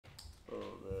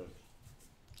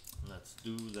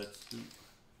Let's do.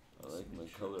 I like my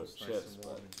color of chips,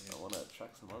 but I want to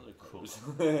attract some other colors.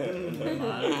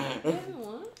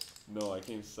 No, I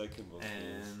came second.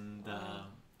 And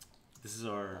this is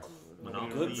our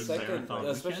Monopoly good second, marathon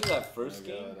especially weekend. that first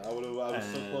game. I was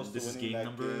so close to This is winning game that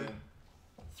number game.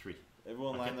 3.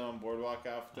 Everyone landed on Boardwalk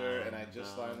after, and I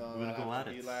just landed on that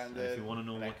after he landed. And if you want to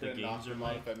know and what the games are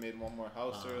like, I made one more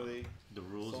house early. the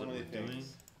rules So that many we're doing,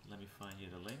 things. let me find you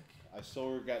the link. I so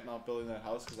regret not building that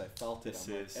house because I felt it. This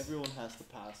I'm like, is- everyone has to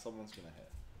pass. Someone's gonna hit.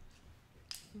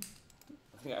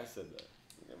 I think I said that.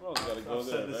 Everyone's got to go I've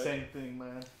there, said the right? same thing,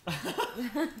 man.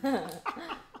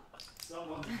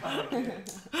 Someone's gotta hit.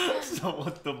 So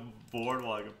at the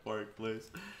Boardwalk at Park Place.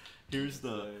 Here's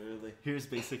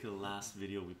basically the last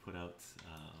video we put out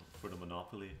for the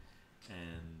Monopoly,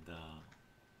 and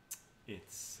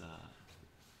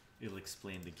it'll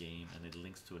explain the game, and it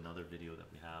links to another video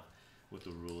that we have with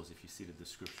the rules. If you see the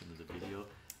description of the video,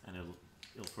 and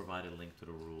it'll provide a link to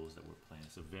the rules that we're playing.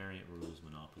 It's a variant rules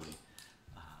Monopoly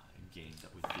game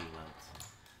that we feel out.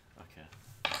 Okay.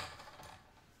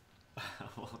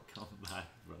 Welcome back,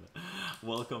 brother.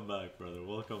 Welcome back, brother.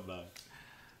 Welcome back.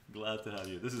 Glad to have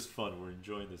you. This is fun. We're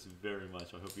enjoying this very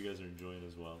much. I hope you guys are enjoying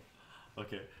as well.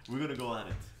 Okay, we're gonna go at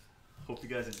it. Hope you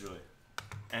guys enjoy.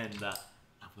 And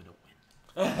I'm gonna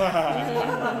win.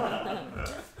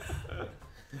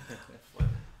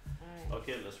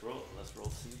 Okay, let's roll. Let's roll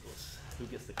singles. Who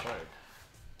gets the card?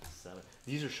 7.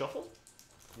 These are shuffled?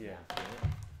 Yeah. Okay.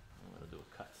 I'm gonna do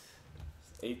a cut.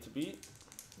 8 to beat.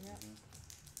 Yeah.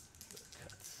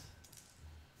 Cuts.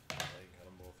 I got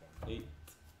them both on. 8.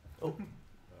 Oh.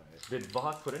 Did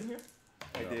Vahak put in here?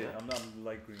 I did. I'm not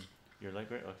light green. You're like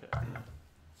great. Okay.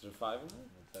 Is there 5 in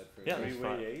there? Yeah, there's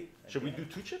 5. 8. Should we do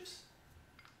 2 chips?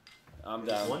 I'm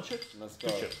down. 1 chip? Let's go.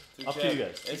 2 chips. 2 Up chips. to you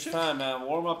guys. 2 It's chips? time, man.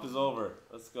 Warm up is over.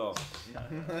 Let's go.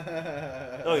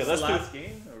 Okay, let's do. last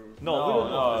game? Or? No, we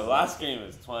don't know. no. Last game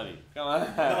is 20. Come on. Oh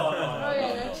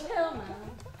yeah, then chill,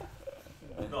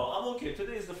 man. No, I'm okay.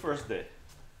 Today is the first day.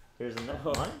 Here's a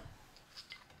line.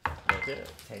 Okay,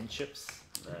 10 chips.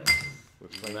 Nice. We're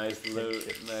playing Nice for 10 loot.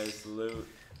 chips. Nice loot.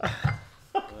 I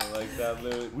like that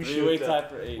loot. We Three-way should, tie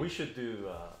for 8. We should do.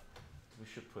 We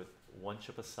should put 1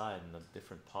 chip aside in a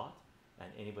different pot, and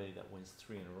anybody that wins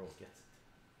 3 in a row gets it.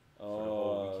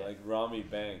 Oh, like Rami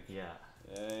Bank. Yeah.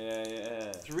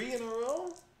 Yeah. 3 in a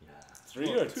row? Yeah.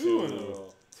 3 or 2 in a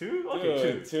row? 2?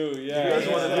 Okay, 2. 2. Yeah. You guys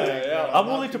wanna do it? Yeah. I'm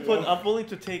willing to put. I'm willing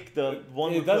to take the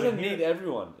one. It doesn't need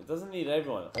everyone. It doesn't need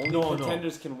everyone. Only No,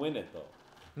 contenders can win it, though.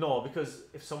 No, because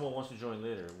if someone wants to join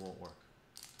later, it won't work.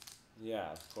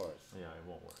 Yeah, of course. Yeah, it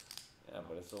won't work. Yeah,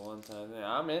 but it's a one-time thing.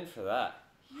 I'm in for that.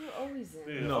 You're always in.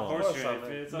 Dude, No, of course of you're course in.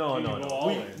 I'm in. It's up No, to you no, to go no. all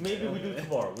in. Maybe we do it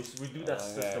tomorrow. We do that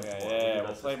system tomorrow.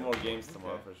 We'll play more games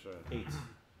tomorrow for sure. 8.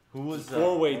 Who was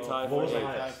 4-way tie what for was the 8.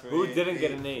 highest? Who didn't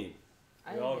get an 8?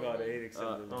 I We all did got it. 8 except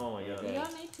Oh my god. You got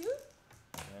an 8 too?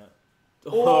 Yeah.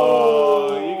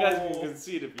 Oh, you guys can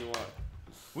concede if you want.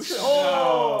 We should. No.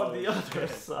 Oh, the other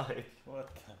side. What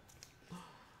the?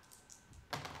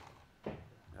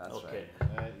 That's Okay. right.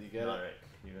 Alright, you get it. Alright,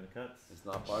 you're gonna cut. It's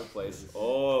not Park Place.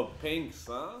 Oh, pinks,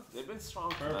 huh? They've been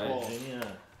strong Purple. tonight.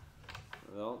 Yeah.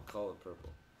 Don't call it purple.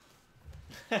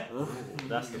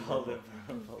 That's the Called problem. it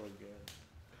purple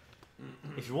again.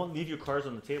 If you want, leave your cards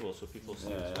on the table so people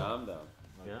see as Yeah, well. I'm down.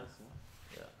 Yeah.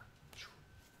 Yeah.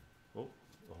 Oh,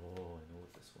 I know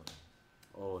what this one is.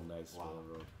 Oh, nice Wow.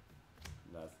 railroad.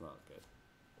 That's not good.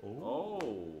 Oh.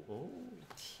 Oh,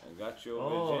 I got you,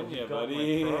 Oh, Virginia, you got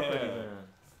buddy. my property, Yeah. man.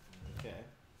 Okay.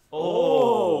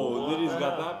 Oh, Liddy's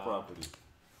got wow. that property.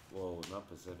 Whoa, not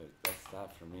Pacific. That's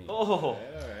that for me. Oh.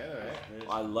 Alright.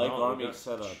 I like No, Army we got-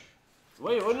 setup.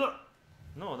 Wait, what? No.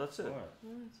 No, that's it.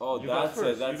 Oh, You got that's it.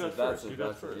 first, That's you it. got That's first, it. you got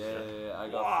That's it. first, Yeah. I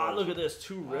got Wow, first. look at this.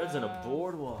 2 reds and a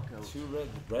boardwalk out. 2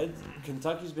 red.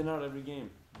 Kentucky's been out every game.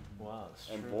 Wow, that's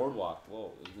And true. boardwalk.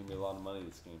 Whoa, there's gonna be a lot of money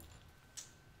this game.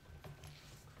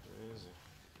 Crazy.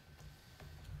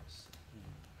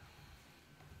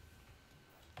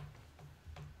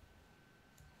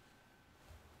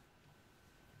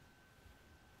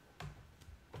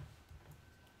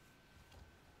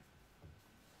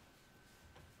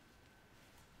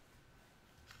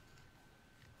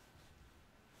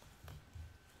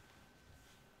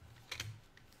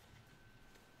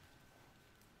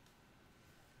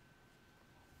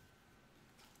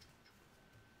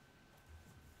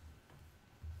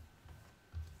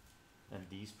 And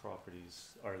these properties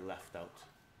are left out.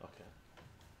 Okay.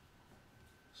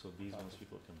 So these ones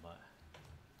people can buy.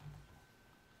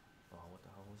 Oh, what the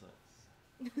hell was that?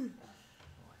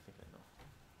 Oh, I think I know.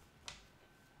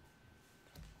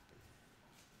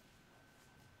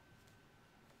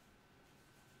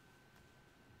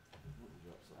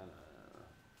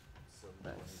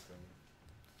 Nice.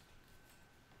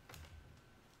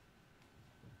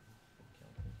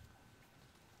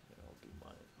 Yeah, I'll do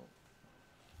mine. Oh.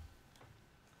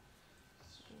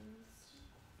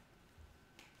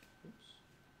 Oops.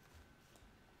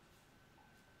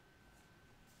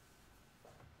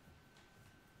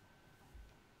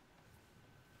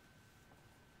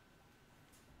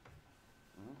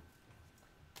 Mm-hmm.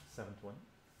 720.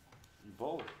 You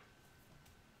both.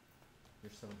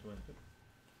 You're 720 too.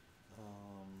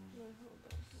 Wait, hold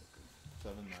on.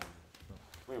 790.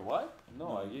 Wait, what? No,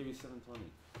 No. I gave you 720.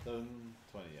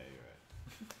 720. Yeah, you're right.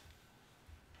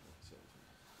 720.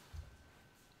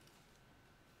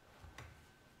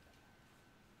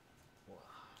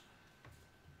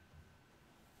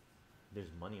 There's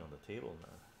money on the table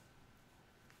now.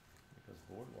 Because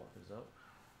Boardwalk is up.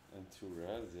 And 2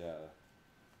 res, yeah.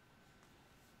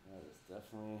 That is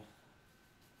definitely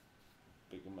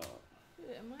a big amount.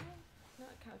 Dude, am I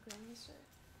not calculating this right?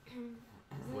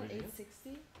 What Isn't did it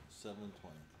you 860?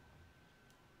 720.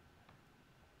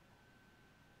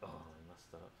 Oh, I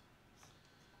messed up.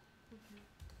 Okay.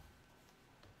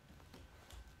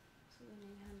 So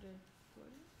then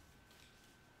 840?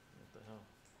 What the hell?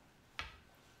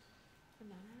 Or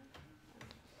 900?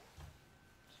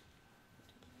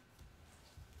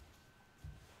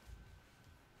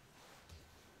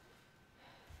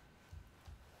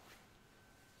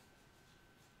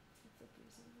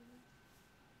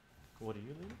 What are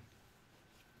you leaving?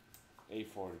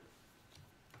 840.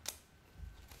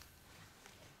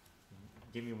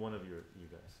 Give me one of you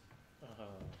guys.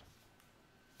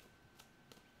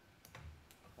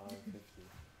 550.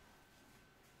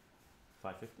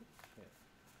 550?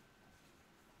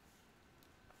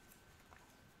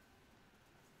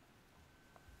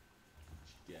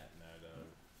 Yeah, no, no.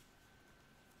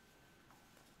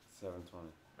 720.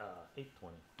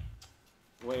 820.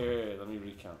 Wait, let me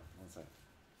recount. 1 second.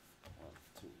 1,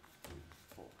 2, 3,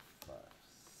 4, 5,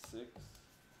 6,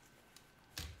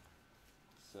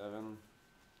 7,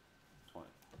 20.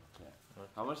 Okay. Okay.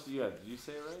 How much do you have? Did you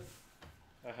say it right?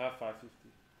 I have 550.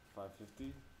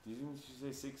 550? Do you think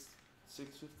you say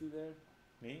 650 there?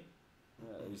 Me?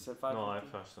 Yeah, you said 550? No, I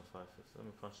punched the 550. Let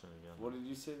me punch it again. What did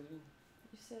you say then?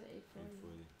 You said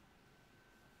 840.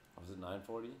 Was it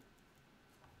 940?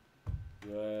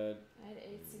 You had I had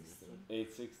 860.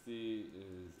 860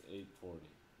 is 840.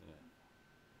 Yeah.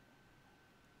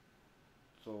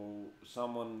 So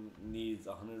someone needs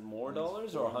 $100 more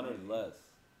dollars or 100 less?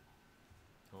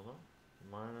 Hold on.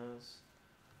 Minus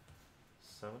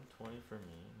 720 for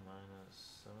me.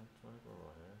 Minus 720 for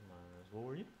Roger. Minus, what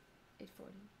were you?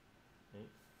 840.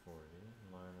 840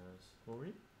 minus, what were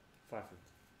you? 550.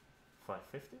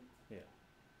 550? Yeah.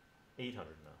 800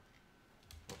 now.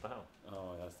 What the hell?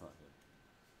 Oh, that's not good.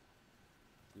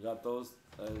 You got those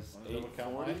as Wanna double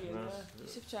count 840 mine? in No, there? You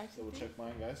subtracted Double me? check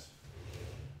mine, guys.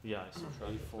 Yeah, I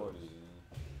subtracted 840. those.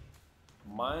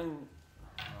 Mine.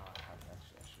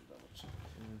 Actually, I should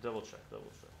double check. Double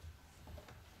check.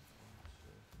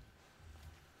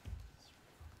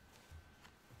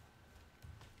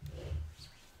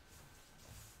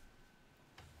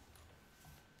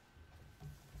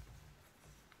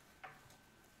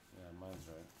 Yeah, mine's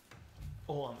right.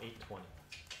 Oh, I'm 820.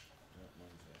 Yeah,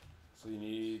 mine's right. So you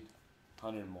need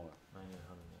 100 more. I need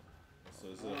 100 more. So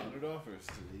is it 100 off or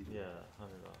still 80? Yeah,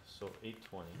 100 off. So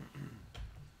 820.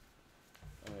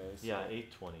 Okay, so Yeah,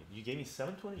 820. You gave me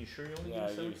 720? You sure you only yeah, I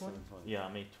gave me gave you 720? 720. Yeah,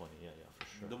 I'm 820. Yeah, for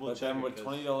sure. Double But check then with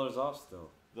because- $20 off still.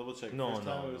 Double check. No, First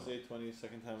time no, it was no. 820.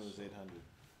 Second time it was 800.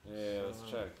 Yeah, let's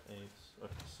check. 8.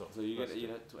 Okay, so. So you get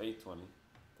let's do 8 to 820.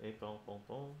 8 boom, boom,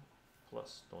 boom.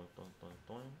 Plus doink, doink, doink,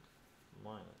 doink.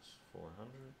 Minus 400.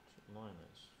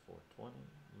 Minus 420.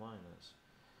 Minus.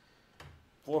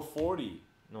 440.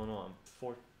 No, I'm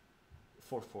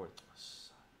 440.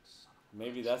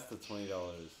 Maybe that's the $20.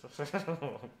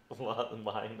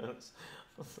 Minus.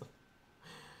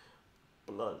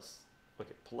 Plus.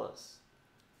 Okay, plus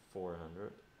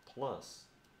 400 plus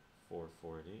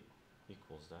 440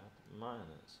 equals that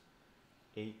minus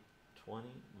 820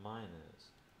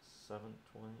 minus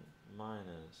 720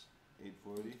 minus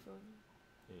 840.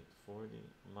 840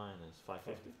 minus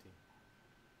 550.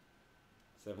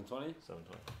 720?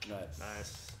 720. Nice.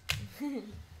 Nice.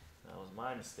 That was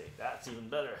my mistake. That's even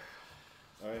better.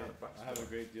 Alright, $100 I have a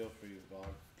great deal for you, Bob.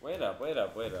 Wait up. Let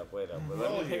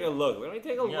Oh, me take yeah. a look.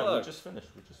 Yeah, we just finished.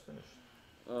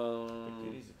 Take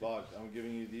it easy. Bog, I'm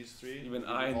giving you these three. You've been Give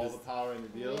you eyeing all this- the power in the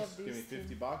We deals. have Give me these two.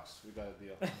 $50. We got a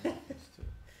deal.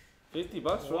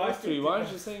 $50 for Why us three. 50 Why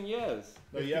aren't you saying yes?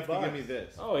 No, you have to give me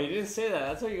this. Oh, he didn't say that.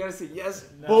 That's why you gotta say yes.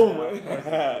 No, Boom. of course I'm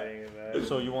saying that.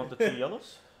 So you want the 2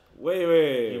 yellows?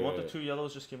 Wait. You want the 2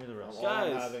 yellows? Just give me the rest. All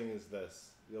I'm Guys. having is this.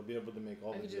 You'll be able to make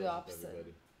all I the could do deals the with opposite.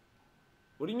 everybody.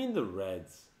 What do you mean the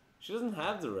reds? She doesn't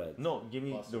have the reds. No, give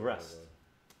me Plus the or rest. whatever.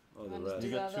 Oh, the Want to reds.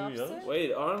 You do got the 2 opposite? yellows?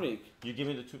 Wait, Armik. You give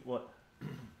me the 2 what?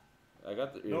 I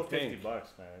got the. No, You're 50 pink. bucks,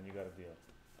 man. You got a deal.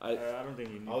 I don't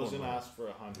think you need I was more gonna money. ask for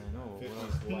 100. I know, 50 what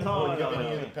is else? like, No, you're no, giving no,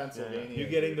 me no. the Pennsylvania. You're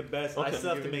getting the best. I Okay.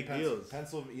 still have to make deals.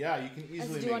 Pennsylvania. Yeah, you can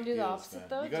easily Do you want make to do the deals, opposite man.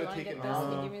 though? You Do you gotta want to take get it this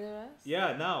and now. give me the rest?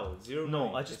 Yeah, now. Zero No,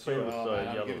 money. I just It's play yours. with Oh, man,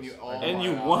 I'm yellows. giving you all And my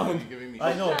you value, won. you're giving me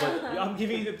I know, shit. but I'm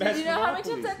giving you the best Do you know how many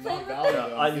monopolies. times I played Not with value, Yeah,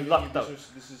 though. I I'm giving lucked you, out.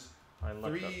 This is I like that.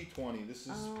 320. This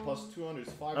is Oh. plus 200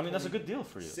 is 520. I mean, that's a good deal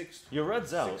for you. 6, Your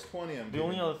red's out. 620. I'm The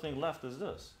only giving other thing left is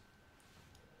this.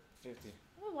 50.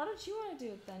 Well, why don't you want to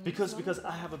do it then? You Because just because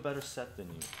want I have a better set than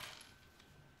you.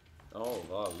 Oh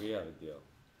wow, we have a deal.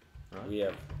 Right? We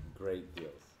have great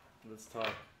deals. Let's talk.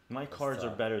 My Let's cards are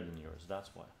talk. better than yours. That's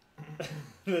why.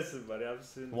 Listen, buddy, I'm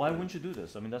sitting. Why wouldn't you do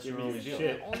this? I mean, that's Give your me only the deal.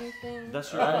 shit. the only thing.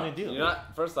 That's your Alright, only deal. You're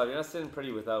not. First off, you're not sitting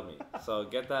pretty without me. So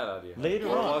get that out of your head. Later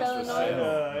Yeah, on, Bellingham. for I sale.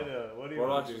 know, I know. What do you Boardwalks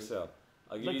want to for do? sale.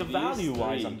 I'll give like you the these value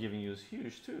wise, 3 I'm giving you is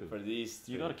huge too. for these.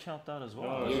 You 3. gotta count that as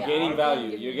well. No, You're Yeah, gaining I'll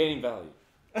value. give You're you- gaining value.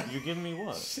 You're giving me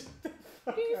what?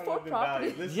 Give you I 4 don't do value.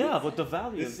 properties. Listen, Yeah, but the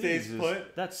value This of these stays is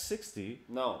put. that's 60.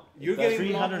 No. You're that's-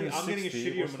 getting monopoly. I'm 360. getting a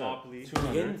shittier What's that? monopoly.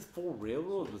 You're getting 200. 4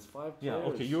 railroads with 5 Yeah,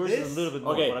 players. okay, yours is This- a little bit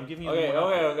more, Okay, but I'm giving you okay, the more.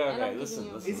 okay, And okay, I'm okay. giving Listen,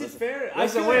 you- listen. Is it listen. fair? I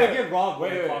Listen, feel wait, like I get robbed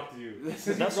when wait, I wait. talk to you. Because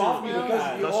you That's robbed your- me Because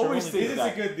because you That's your always only think This is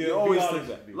that. a good deal. You Be always honest think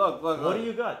that. with me. Look. What do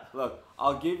you got? Look,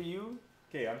 I'll give you.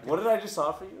 Okay, I'm. What did I just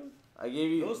offer you? I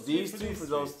gave you Those three these for 2 these for three.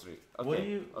 those 3. Okay. What do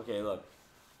you- Okay, look.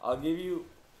 I'll give you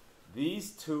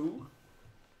these 2.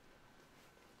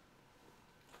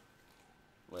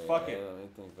 Wait, Fuck it. Let me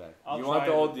think back. I'll You want try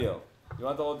the it. old deal? You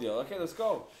want the old deal? Okay, let's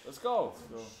go. Let's go. Let's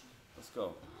go. Let's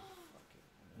go.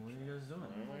 What are you guys doing?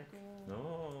 Oh my God.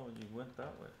 No, you went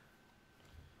that way.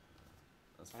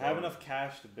 Let's I have forward. enough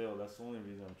cash to build. That's the only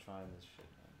reason I'm trying this shit,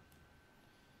 man.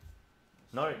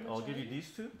 No, How much I'll are give you you?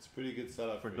 these 2. It's a pretty good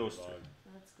setup For for those you, dog.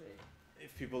 That's great.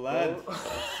 If people land.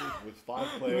 With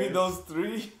 5 You players. mean those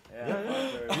 3?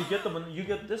 Yeah. You get them. You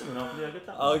get this monopoly. I get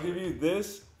that. I'll monopoly. give you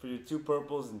this for your 2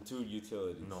 purples and 2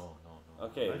 utilities. No.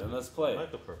 Okay, I like then the- let's play. I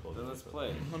like the purple. Then let's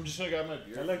play. I'm just gonna grab my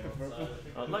beer. I like from the purple.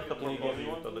 outside. I like the Can you purple. give me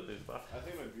one? I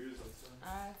think my beer's outside.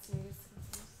 Alright, so you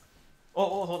just.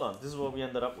 Oh, hold on. This is what we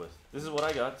ended up with. This is what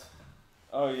I got.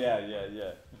 Oh yeah.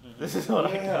 This is what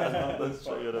I Yeah. got. Let's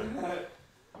show you that.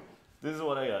 This is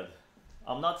what I got.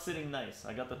 I'm not sitting nice.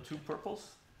 I got the 2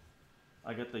 purples.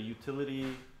 I got the utility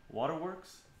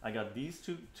waterworks. I got these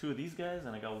two of these guys,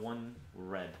 and I got 1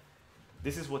 red.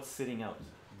 This is what's sitting out.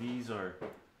 These are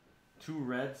 2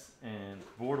 reds, and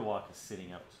Boardwalk is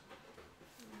sitting out.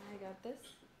 I got this.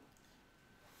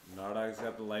 Nardog's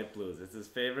got the light blues. It's his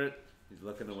favorite. He's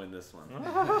looking to win this one.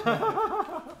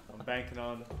 I'm banking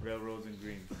on railroads and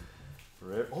greens.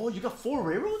 Oh, you got 4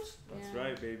 railroads? That's Yeah.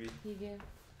 right, baby. He gave.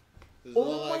 This is Oh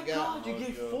all I my got. god, you No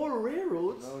gave joke. 4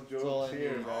 railroads? No That's all I jokes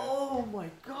here, need. man. Oh my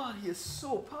god, he is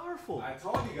so powerful.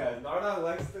 told you guys, Nardog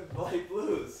likes the light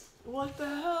blues. What the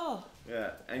hell?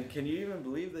 Yeah, and can you even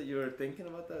believe that you were thinking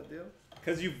about that deal?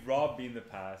 Because you've robbed me in the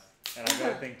past, and I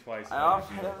gotta think twice. I about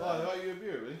offered it. him. Oh, I thought you a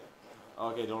beer, really?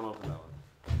 Okay, don't open that one.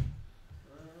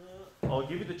 I'll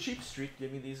give you the cheap street.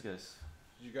 Give me these guys.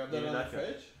 Did you grab Give that me on the that guy.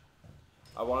 fridge?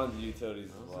 I wanted the utilities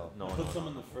as well. No, Put no, some no,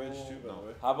 in the fridge too, by the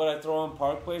way. How about I throw in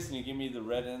Park Place and you give me the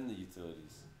red and the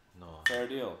utilities? no. Fair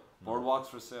deal. No. Boardwalks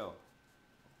for sale.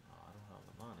 No, I don't have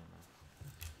the money, man.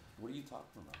 What are you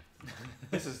talking about?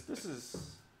 This is.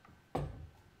 If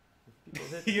people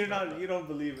hit- You don't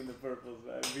believe in the purples,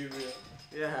 man. Be real.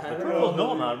 Yeah. The purple,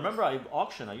 no, man. Remember, I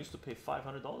used to pay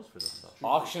 $500 for this stuff.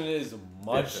 Auction is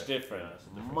much Different. different. Yeah, it's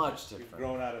different. Much We've different.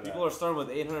 grown out of that. People are starting with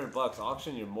 $800.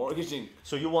 Auction, you're mortgaging.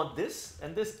 So you want this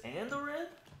and the red?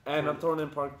 And I'm throwing in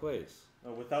Park Place.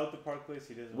 No, without the Park Place,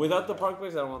 he doesn't. Without want the that. Park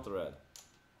Place, I don't want the red.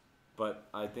 But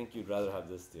I think you'd rather have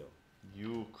this deal.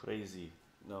 You crazy.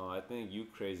 No, I think you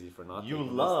crazy for not You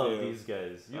taking love this deal. these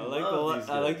guys. You I like love these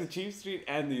I like guys. the cheap street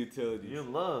and the utilities. You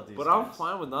love these But guys. I'm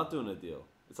fine with not doing a deal.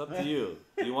 It's up to you.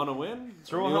 Do you want to win?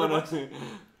 Throw Or do you another wanna-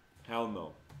 Hell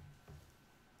no.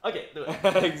 Okay, do it.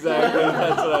 Exactly.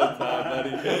 That's what I thought,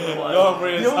 buddy. Go for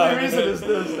your The only 100. reason is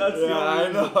this. That's the Yeah, only I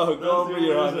reason. know. That's Go the for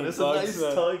your only reason. 100 It's a bucks, nice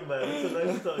man. tug, man. It's a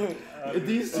nice tug.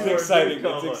 These It's two are exciting, great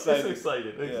it's combo. exciting. It's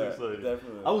exciting. It's Yeah, exciting.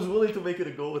 definitely. I was willing to make it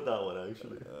a go with that one,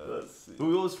 actually. Let's see.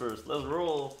 Who goes first? Let's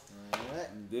roll.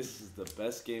 This is the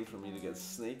best game for me to get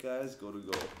snake eyes. Go to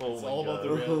go. Oh It's my all about God.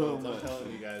 the railroads, I'm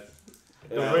telling you guys.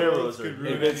 The Yeah. railroads are Could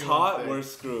great. If ruin it's anyone's hot, day. we're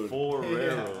screwed. 4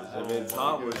 railroads. If Oh it's my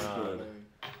hot, we're God. screwed.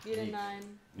 Beat a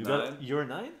 9. You Nine? got you're a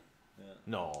 9? Yeah.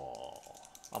 No,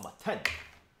 I'm a 10.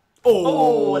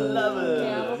 Oh, 11.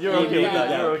 Yeah, I'm You're okay okay with with that.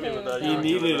 that. You're Okay okay with with that. he You're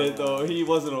okay with needed that. it though. He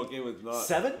wasn't okay with not.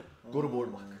 7? Go to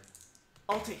boardwalk.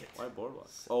 I'll take it. Why boardwalk?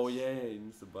 Oh yeah, he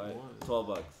needs to buy it. What? $12. 12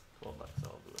 bucks.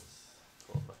 I'll do it.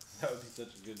 12 bucks. That would be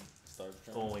such a good start.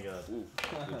 Oh my god. Ooh,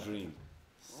 the dream.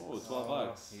 Oh,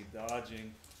 $12. He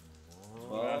dodging.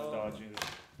 Well, Half dodging.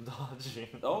 Dodging.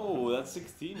 Oh, that's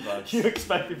 $16. You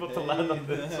expect people to land on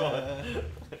this one.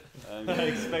 And I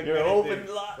expect You're anything.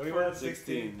 hoping lot. What do you want?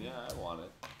 16. Yeah, I want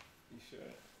it. You should.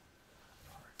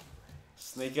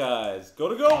 Snake eyes. Go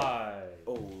to go. 5.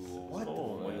 Oh, What?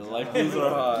 Oh, Oh my the God. light blues are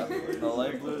hot. The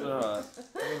light blues are hot. That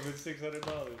would have been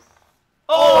 $600.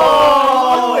 Oh!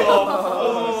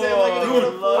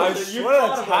 I swear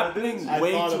that's happening I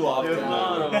way thought too about You it. often.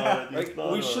 thought about it. You Like,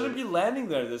 thought we about shouldn't it. be landing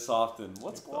there this often.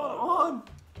 What's You going thought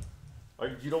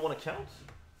on? You don't want to count?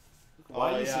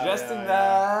 Why Oh, are you yeah, suggesting yeah,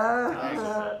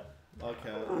 that?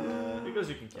 Okay, yeah. Because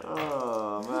you can count.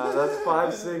 Oh man, that's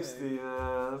 560,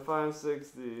 man.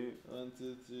 560. 1,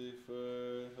 2, 3, 4,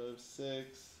 5,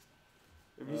 6.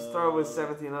 If you start with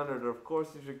 1700, of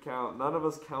course you should count. None of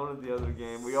us counted the other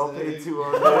game. We all paid Six.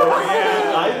 200.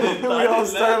 Yeah, I didn't. We I all didn't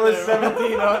start land with there, man.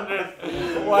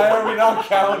 1700. Why are we not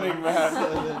counting, man?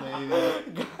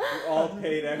 780. We all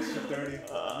paid extra 30,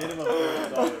 minimum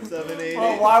 $30. 780.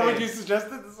 Well, why would you suggest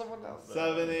it to someone else?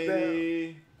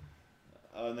 780.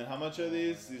 And then how much are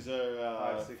these? These are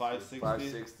 560.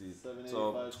 560. 780,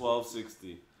 So 560.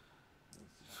 1260.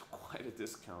 Quite a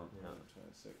discount. Yeah.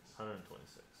 126.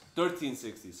 126.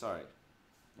 1360. Sorry.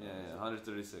 Yeah,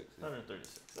 136. Yeah.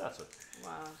 136. That's okay.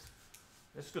 Wow.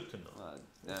 It's good to know.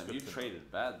 Damn, good you to know.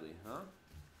 traded badly, huh?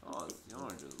 Oh, it's the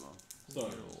orange as well.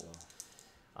 Sorry.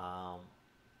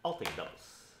 I'll take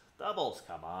doubles. Doubles,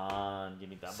 come on, give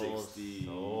me doubles. 60.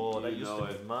 Oh, that You used know to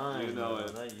be it. mine. You know man.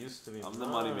 it. That used to be I'm the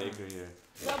mine. money maker here.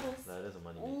 Doubles. That is a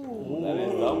money Ooh. maker. That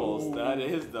is doubles. That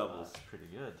is doubles. That's pretty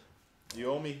good.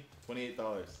 You owe me $28.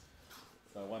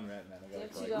 So I won rent, man. I You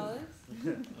gotta have collect.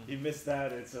 $2? You missed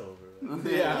that, it's over.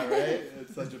 Yeah, right?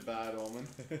 It's such a bad omen.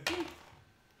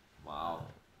 Wow.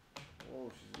 Oh,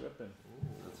 she's ripping.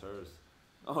 That's hers.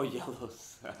 Oh,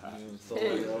 yellows. You sold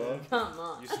it yellow. Come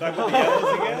on. You stuck with the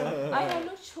yellows again? I have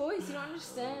no choice. You don't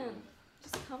understand.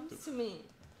 It just comes to me.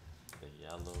 The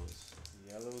yellows.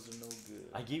 Yellows are no good.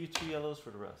 I gave you 2 yellows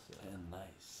for the rest. Yeah. And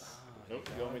nice. Nope,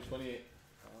 you owe me 28.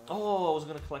 Oh, I was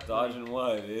gonna collect money. Dodging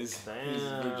what it is.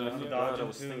 Damn. Virginia. I forgot, I Dodging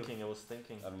was too. thinking. I was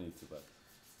thinking. I don't need $2.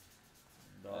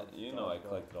 Dog, You know I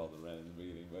collected all the rent in the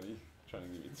beginning, buddy. Trying to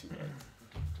give you $2.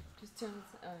 Just turn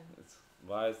it. It's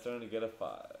Vi's turn to get a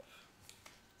 5.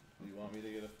 You want me to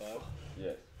get a 5?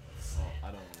 Yes. Oh, I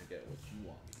don't want to get what you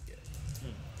want me to get.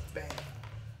 Bam.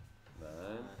 9.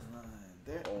 9.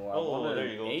 There. Oh, I Oh, wanted there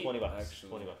an you go. 8, 20 bucks. Actually.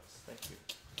 20 bucks. Thank you.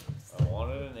 I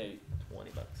wanted an 8. 20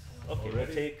 bucks. Okay, we'll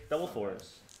Already? take double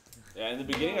 4s. Yeah, in the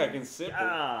beginning I can sip it.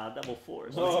 Ah, double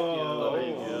 4s. Oh, there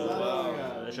you oh, go.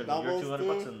 wow. There should be your Doubles 200 too?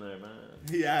 bucks in there, man.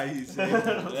 Yeah, he's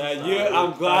Yeah,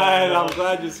 I'm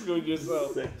glad you screwed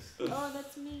yourself. Oh,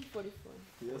 that's me. 44.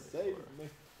 Yes, save me.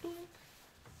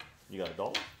 You got a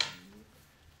dollar?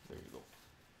 There you go.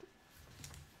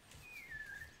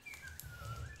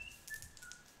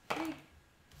 Hey.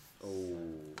 Oh.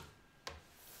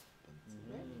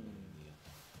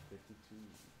 52.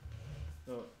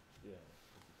 No, yeah.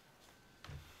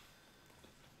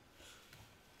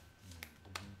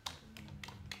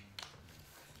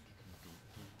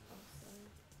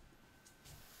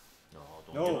 No,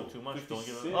 don't No, give him too much. Don't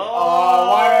give him. 56. Oh,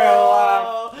 why are you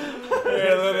laughing?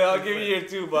 Here, Lily, I'll give you your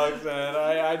 $2, man.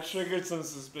 I triggered some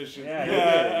suspicion. Yeah,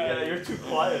 Yeah, you're too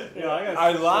quiet. Yeah, I got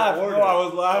I laughed. No, I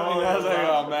was laughing. Oh, I was like,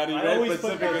 yeah. oh man, he I read always put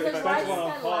Pacific. the Yeah, expensive why is one on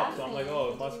that top, so I'm like, laughing?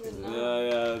 oh, it must be. Didn't even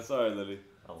know. Yeah, sorry, Lily.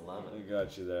 I love I it.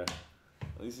 got you there.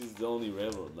 At least he's the only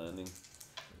railroad landing.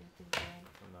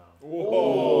 No.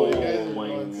 Whoa, you guys Oh are my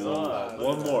going so God. fast.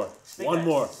 One more. Snake One eyes.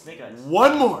 more. Snake eyes.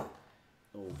 One more.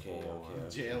 Okay, Oh,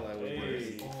 okay. Jail, I would Hey.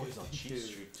 worry. Oh, he's on cheat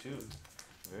streak too.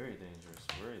 Very dangerous.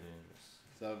 Very dangerous.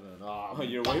 7. Oh, Oh,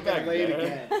 you're way back late there.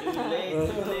 again. Too late.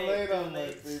 Too late. Late on Too my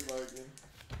late. free bargain.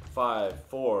 5,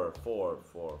 4, 4,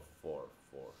 4, 4,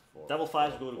 4, 4. Double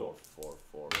 5s go to go. 4,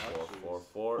 4, 4, 4, 4,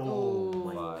 4. Oh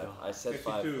my 5. God. I said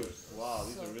 5 52. first. Wow,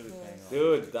 these So are really close. paying off.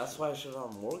 Dude, that's why I should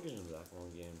have mortgage in that one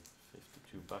game.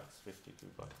 52 bucks. 52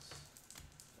 bucks.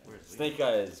 Where's Snake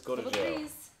eyes, go to Double jail.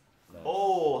 threes. Nice.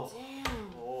 Oh. Damn.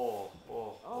 Oh.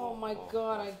 Oh my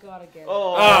god, I gotta get it.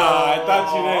 Oh. Ah, I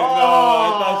thought you didn't know. I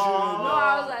thought you didn't No, know. I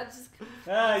was like, just.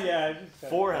 Ah, yeah. I just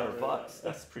 400 bucks.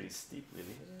 That's pretty steep, really.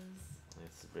 It is.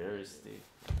 It's very steep.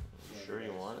 You sure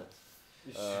you want it?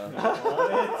 You Uh,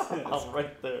 sure? I'm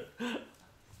right there.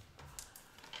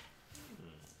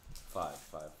 5,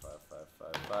 5, 5, 5,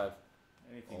 5, 5.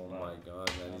 Anything. Oh bad. my god,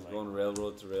 man, I he's like going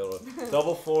railroad to railroad.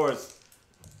 Double fours.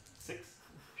 6.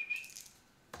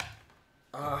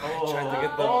 Ah, Oh, trying to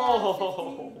get the,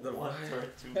 oh, the one vibe. turn,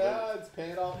 2 Yeah, it's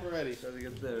paying off already. Trying to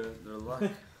get their luck.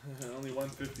 Only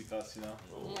 150 costs, you know.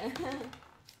 Yeah.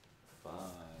 5.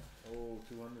 Oh,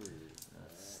 200.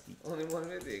 That's steep. Only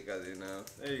 150 because you know.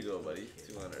 There you go, buddy.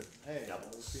 200. Hey, Doubles.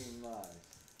 that was being nice.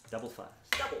 Double 5.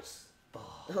 Doubles.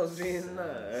 That was being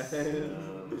nice.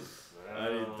 I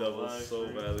need doubles so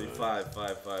badly. 5,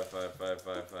 5, 5, 5, 5, 5, 5,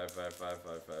 5, 5, 5, 5,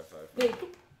 5, 5. Big.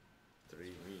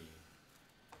 3.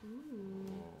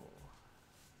 Ooh.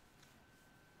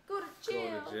 Go to Go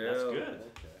jail. to jail. That's good.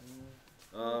 Okay.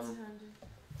 200.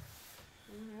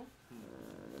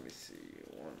 Let me see.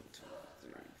 1, 2,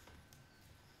 3,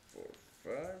 4,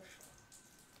 5.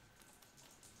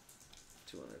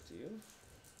 200 to you.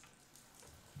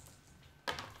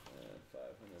 And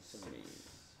 500 to me.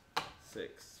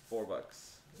 6. $4.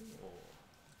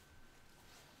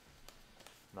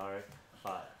 Narek,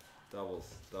 5. Doubles.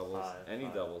 Five, Any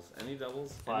five. doubles. Any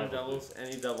doubles. Five Any will doubles.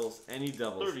 Any doubles. Any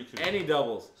doubles. 32. Any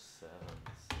doubles. 7.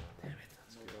 Damn it,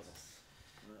 that's No good. doubles.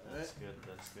 That's good.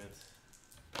 That's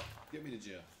good. Get me to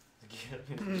jail. Get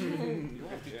me to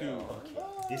 52. Okay,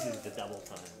 this is the double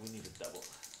time. We need a double.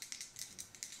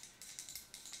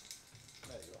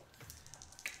 There you go.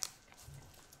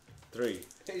 3.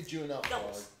 Hey, June up,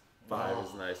 dog. 5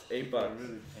 is nice. $8. Really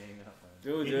paying up, man.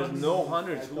 Dude, $8 there's no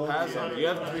hundreds. I Who told has you. them? You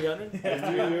have 300?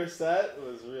 Dude, your set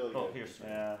was real good. Oh, here's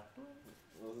Yeah. It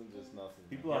wasn't just nothing.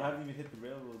 People haven't even hit the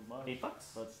railroad mark. $8.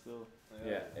 But still,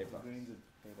 Yeah, the $8. greens have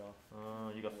paid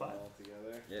off. You got 5. All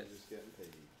together. Yes. You're just getting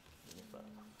paid. You got 5.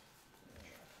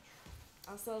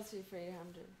 I'll sell it to you for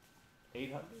 800.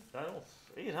 800. I don't.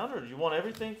 800. You want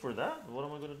everything for that? What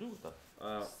am I gonna do with that?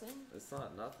 Same. It's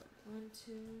not nothing. 1,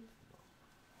 2,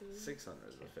 3. 600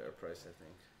 is a fair price, I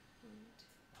think.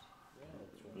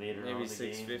 1, 2. Later on Maybe in the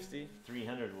game, 650.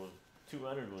 300 will.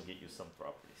 200 will get you some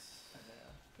properties.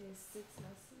 Okay, 6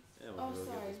 houses. Yeah, we'll Oh, go get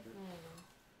sorry. this No, no, no.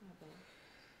 My bad.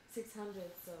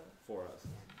 600, so. 4 houses.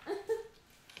 Yeah.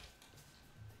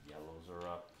 The yellows are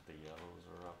up. The yellows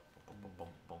are up. Bum, bum,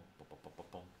 bum, bum, bum, bum, bum,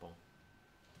 bum, bum.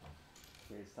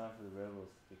 Okay, it's time for the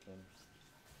railroads to kick in.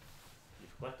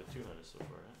 You've collected 200 so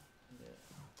far, huh?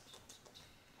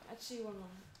 Yeah. Actually, one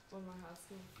more house.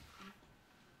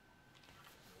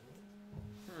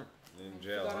 In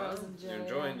jail, Forgot I huh? was in jail, You're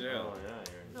enjoying yeah. jail. Oh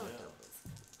yeah, you're in No, jail.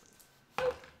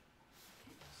 doubles.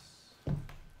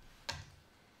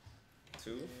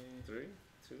 2, 3,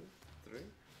 2, 3,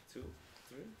 2,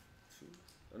 3,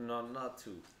 2. No, not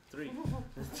 2. 3.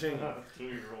 3.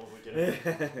 2-year-old we get it.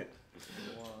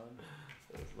 1.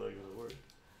 That's not gonna work.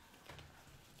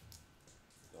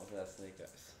 Go for that snake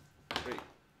eyes. 3. 8.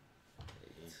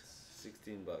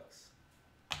 16 bucks.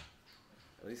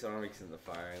 At least Armix in the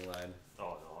firing line.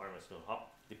 Oh no, Armis gonna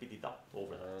hop, dippity dop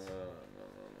over that. No.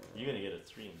 You're gonna get a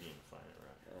 3 and be in the fire,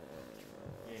 right?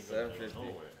 You ain't gonna go 750.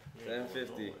 nowhere. You ain't going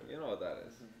 750. nowhere. You know what that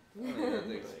is. I don't even have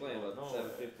to explain what No.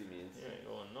 750 means. You ain't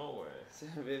going nowhere.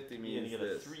 750 You're means gonna get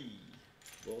a this. 3.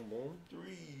 Boom, boom. 3.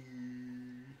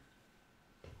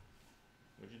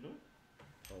 What'd you do?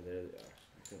 Oh, there they are.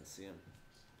 I couldn't see them.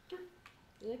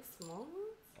 You like small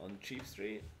ones? On Cheap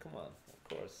Street? Come on, of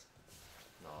course.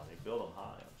 No, they build them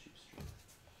high on Cheap Street.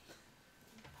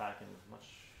 Packing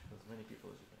as many people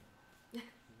as you can.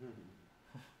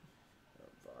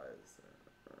 Buys.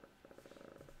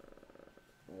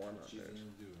 What you 100.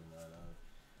 gonna do, man?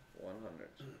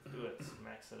 100. Do it.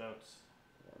 Max it out.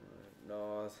 100.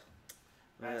 No,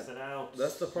 Max man, it out.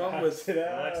 that's the problem with Max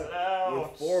it out.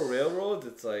 with 4 railroads.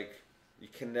 It's like you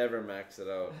can never max it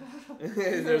out.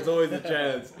 There's always a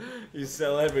chance you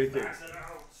sell everything. Max it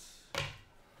out.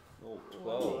 Oh,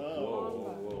 12.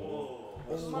 Whoa.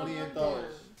 That's Come on, $28. down.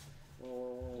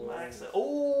 Max it.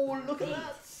 Oh, look at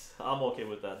that. I'm okay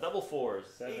with that. Double 4s.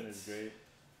 7 8. is great.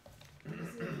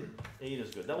 8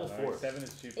 is good. Double Alright, 4. 7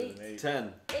 is cheaper than 8.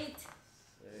 10. 8.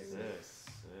 6.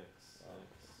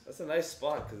 That's a nice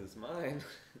spot because it's mine.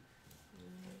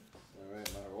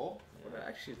 Alright, my roll. Would I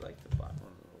actually like to buy one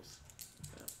of those?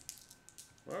 Yeah.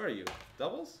 Where are you?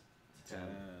 Doubles? 10.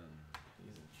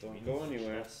 Don't go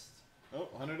anywhere. Oh,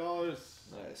 $100.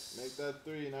 Nice. Make that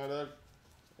 3, Narda.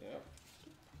 Yep.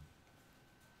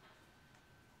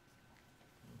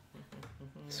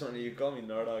 It's funny you call me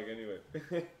Nardog anyway.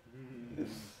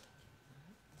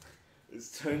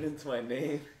 It's turned into my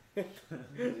name.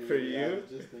 For Yeah, I you? was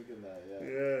just thinking that, yeah.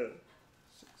 Yeah.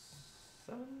 6,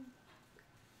 7,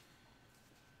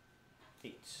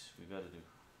 8. We gotta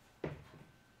do.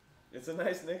 It's a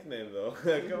nice nickname though.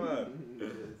 Come on. It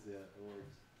is, yeah, it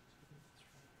works.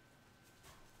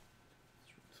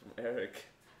 It's from Eric.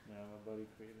 Yeah, my buddy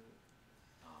created it.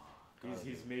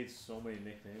 He's made so many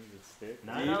nicknames that stick.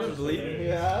 Do you even believe?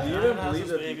 Yeah. Do you Nine even houses, believe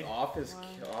that baby. the office Wow.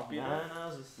 copied it? 9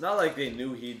 houses. Not like they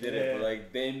knew he did it, but Yeah.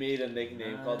 like they made a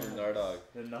nickname called the Nardog.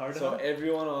 The Nardog? So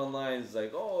everyone online is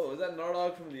like, "Oh, is that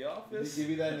Nardog from The Did Office?" he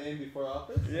give you that name before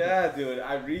office? Yeah, dude,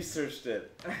 I researched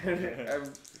it.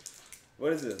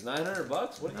 What is this?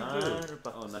 $900? What did you do? $900.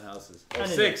 Oh, 9 houses. I Oh,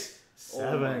 didn't 6.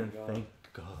 7. Oh my God. Thank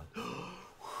God.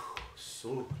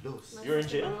 So close. My You're in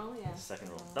second jail? roll, yeah. Second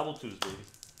roll. Oh. Double twos, baby.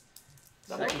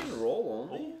 Second roll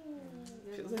only?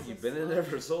 You're Feels the like you've first been in one. there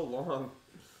for so long.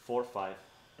 4, 5.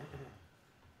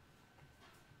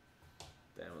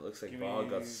 Damn, it looks like Give Ball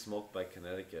got me- smoked by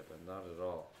Connecticut, but not at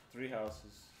all. 3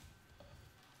 houses.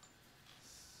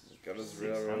 Got his $600.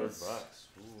 railroads.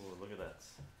 Ooh, look at that.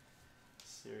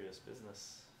 Serious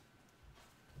business.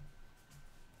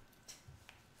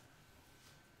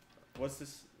 What's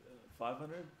this?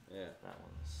 500? Yeah.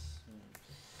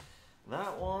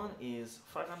 That one is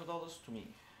 $500 to me.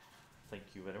 Thank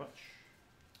you very much.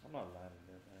 I'm not landing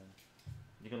there, man.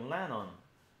 You can land on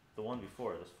the one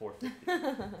before. That's 450.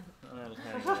 I'm not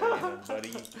landing there, buddy.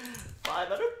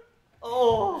 500.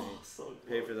 Oh, so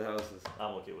Pay good. for the houses.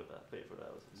 I'm okay with that. Pay for the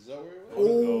houses. Is that where it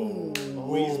Oh,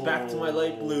 went? he's back to my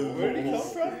light blue. Where'd he come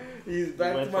from? He's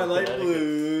back went to my from light Connecticut.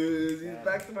 blues. He's Yeah.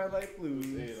 back to my light blues.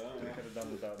 Eight, We huh? could have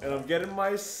done without And I'm getting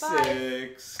my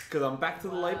 6, cause I'm back to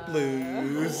the light Wow.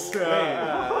 blues.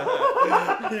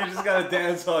 Oh, You just gotta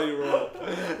dance while you roll.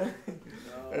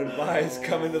 And No. Vi's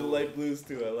coming to the light blues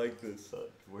too. I like this. So,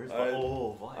 where's I-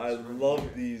 oh, Vice I right love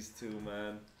here. these two,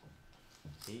 man.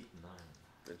 8, 9.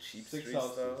 The cheap 6 street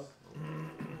houses. style.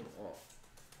 Oh,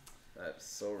 that's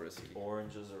so risky. The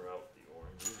oranges are out. The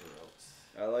oranges are out.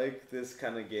 I like this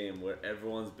kind of game where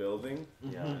everyone's building.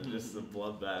 Yeah, And just a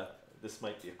bloodbath. this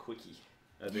might be a quickie.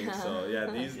 I think so. Yeah,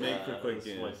 these make for quick this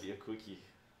games. might be a quickie.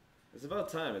 It's about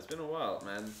time. It's been a while,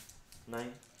 man.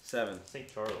 9. 7. St.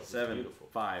 Charles. It's 7. Beautiful.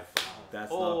 5.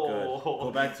 That's Oh. not good.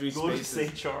 Go back 3 Go to spaces.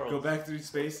 St. Charles. Go back 3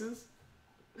 spaces.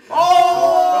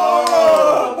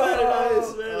 Oh, very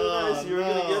nice, very Oh, nice. You were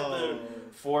gonna get there. no.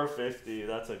 450.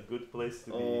 That's a good place to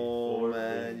be. Oh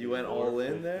man, you went all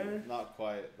in 450. there. Not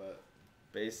quite, but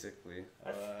Basically.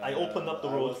 I opened up the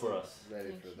I road for wasn't us. Ready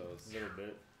Thank for you. those. A little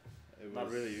bit. It Not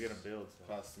was really, you're gonna build. So.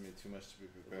 costing me too much to be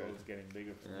The prepared. road's getting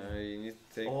bigger for You need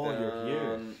to take Oh, you're here.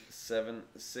 down 7,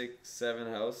 6, 7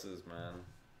 houses, man. me.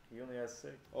 He only has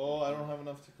 6. Oh, I don't have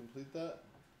enough to complete that.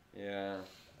 Yeah.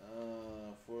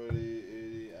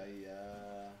 40, 80,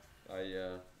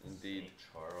 Indeed. St.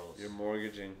 Charles. You're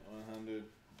mortgaging. 100.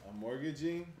 I'm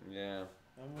mortgaging. Yeah.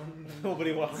 I'm 100.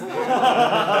 Nobody wants to.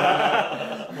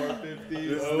 450.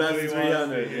 That's Nobody 300.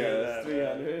 wants to Yeah, hear that's that,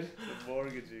 300. The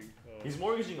mortgaging. Oh. He's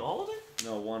mortgaging all of it?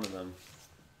 No, one of them.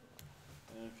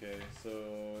 Okay, so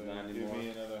Not give anymore. me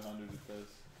another 100 with this.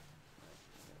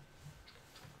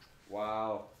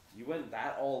 Wow. You went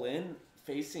that all in,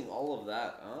 facing all of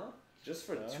that, huh? Just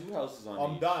for Yeah. 2 houses on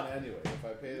I'm each. done anyway. If I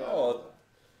pay that. No,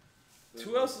 This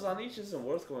 2 houses on each isn't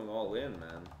worth going all in,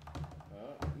 man.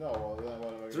 No, well then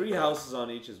what am I 3 gonna houses on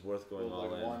each is worth going build all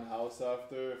like in. one house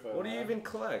after? If I What do you want? even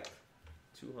collect?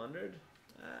 200?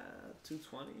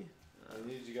 220? I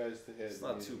need you guys to hit. It's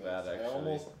not these too amounts. bad, I actually.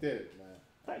 almost did it, man.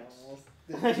 Thanks. I almost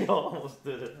did it. You almost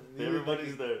did it. Needed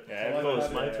Everybody's there. Yeah, everybody's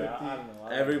everybody's my there. turn. I don't know.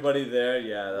 Everybody there?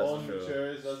 Yeah, that's Loan true.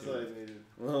 matures, that's what I Shoot. needed.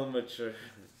 Loan mature.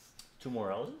 2 more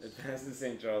houses? Advanced to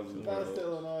St. Charles is Past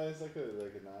brutal. Illinois, I could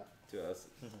like it not. 2 houses.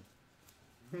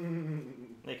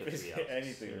 Make it 3 Basically houses.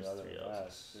 anything Here's rather 3 than that.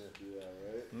 houses. Shit. Yeah,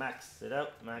 right. Max it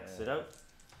out. Max Yeah. it out.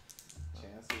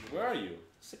 Chances. Where are you?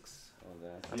 6. Oh,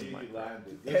 there. I'm See, in my landed.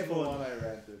 This is the Everyone- one I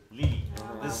rented. Lee.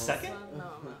 No, This no, second? No,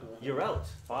 no. You're out.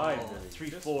 5. Oh, 3,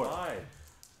 Just 4. 5.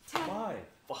 10. 5.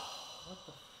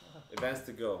 Advanced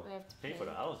to go. We have to Pay for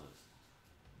the houses.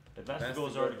 Advanced Advanced to go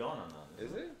is to go. already gone on that.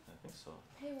 Is it? I think so.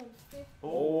 Pay 150.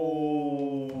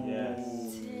 Oh.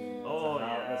 Yes. 10. Oh, So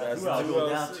now yeah. that's 2 two houses. Go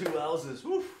down houses. 2 houses.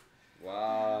 Woof.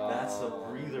 Wow. That's a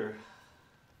breather.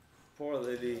 Poor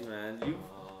lady, man. Uh,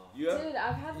 You have Dude,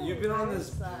 I've had the you've been on this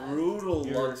reverse side. brutal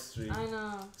You're- luck streak I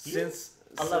know. since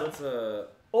 11.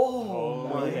 Oh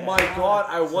my my god,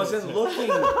 I wasn't looking.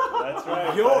 That's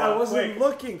right. Yo, I Yeah, wasn't quick.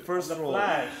 looking. First The roll.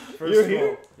 flash. First You're roll.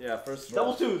 here? Yeah, first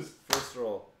Double roll. 2s. First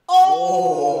roll.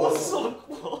 Oh, so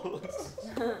close.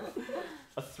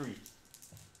 A 3.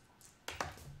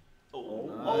 Oh,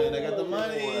 Nine, I got the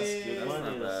money. That's good That's money.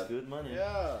 not That's bad. good money.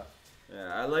 Yeah.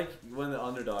 Yeah, I like when the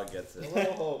underdog gets it.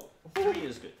 Hello, Hope. 3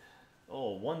 is good.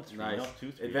 Oh, 1 3, Nice. not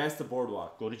 2 3. Advance to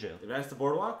boardwalk. Go to jail. Advance to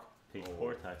boardwalk. Pay Oh.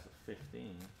 4 tax of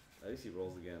 15. At least he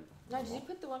rolls again. No, did you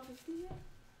put the 150 here?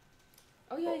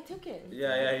 Oh yeah, he took it.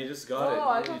 Yeah, he just got Oh,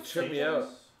 I it. He got tripped me changes. out.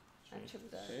 I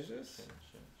tripped that. Change this?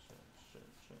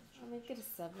 I'll make it a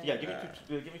 7. Yeah, give me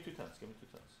give me 2 tens. Give me 2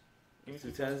 tens. Give me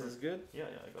 2 tens is good. Yeah,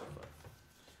 I got 5.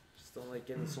 Just don't like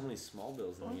getting so many small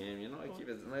bills in the game. You know, I keep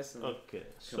it nice and. Okay,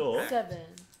 so 7.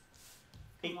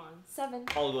 8. Come on, 7.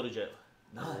 I'll go to jail.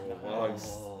 Nice. Yeah.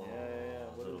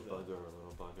 What Little is that? bugger,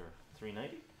 little bugger.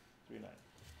 390. 3.9. I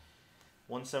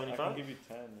 175. can give you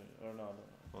 10 or no.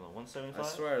 Hold on, I 175.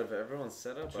 swear, if everyone's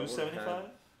set up, I would have 275.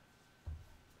 had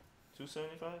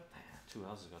 275. 2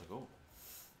 houses gotta go.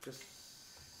 just.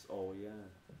 Oh yeah.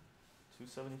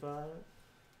 275.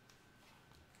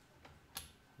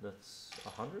 That's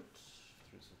 100.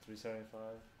 So 375.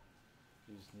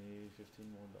 You just need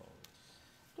 $15 more.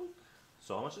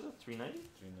 So how much is it? 390.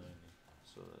 390.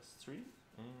 So that's 3.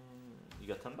 And you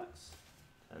got 10 bucks.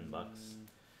 10 bucks.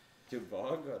 Dude,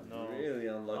 Bog got No. really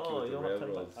unlucky Oh, with you the don't have 10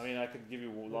 railroads. I mean, I could give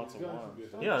you lots of ones.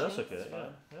 Yeah, that's chance. okay. That's Yeah,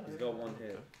 fine. yeah. He's got one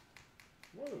hit.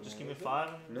 Okay. Just give me 5.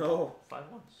 And No,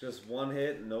 5 ones. just one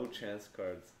hit, no chance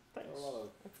cards. Thanks.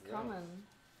 It's common.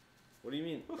 What do you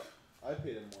mean? I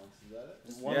paid him once, is that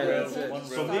it? One Yeah, rail, that's it. one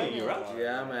So rail. me, you're out?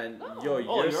 Yeah, man. No. Yo, Oh, your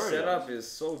you're already setup out. is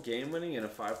so game winning in a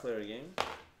 5-player game.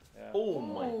 Yeah. Oh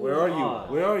my. Ooh. Where are you? God.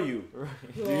 Where are you? Right.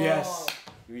 Yes.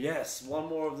 Yes. One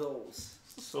more of those.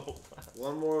 So fast.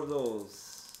 One more of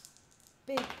those.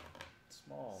 Big.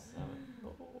 Small.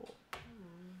 Oh.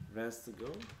 Rents to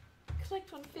go.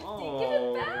 Collect 150. Oh, Give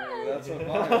it back. that's what I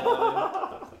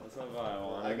wanted. That's what I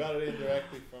wanted. I got it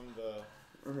indirectly from the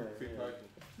free parking.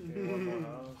 Okay, one more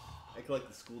house. I collect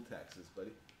the school taxes,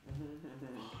 buddy.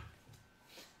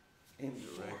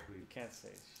 Indirectly. You can't say.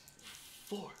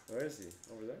 4. Where is he?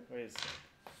 Over there? Wait a second.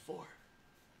 4.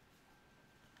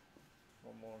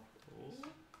 One more.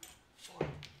 4.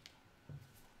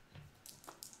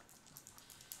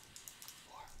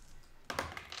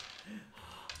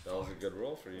 That was a good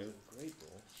roll for you. Great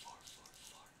roll.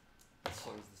 4. So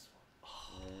is this one.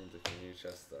 The new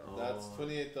chest though. Oh. That's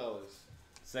 $28.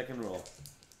 Second roll.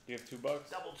 Do you have $2?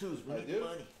 Double 2s. We I need do.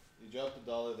 money. You dropped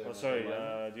 $1 there. Oh, man. sorry. Do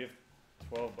you have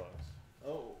 $12?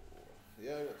 Oh,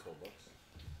 yeah, I got $12.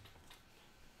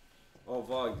 Oh,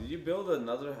 Vog, did you build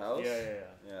another house? Yeah. Yeah,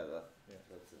 Yeah.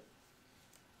 that's it.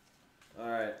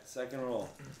 Alright, second roll.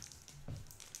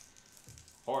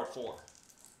 Hard 4.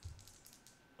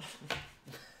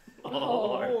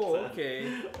 Oh, okay.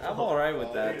 I'm alright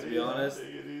with that, to be honest.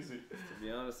 Take it easy. To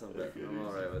be honest, I'm Take it easy.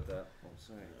 alright with that. Oh,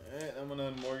 sorry. Alright, I'm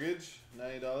gonna mortgage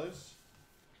 $90.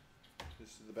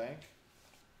 Just to the bank.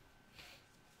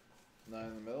 9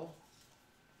 in the middle.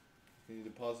 Can you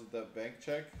deposit that bank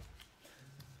check?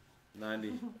 90.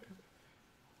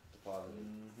 Deposit.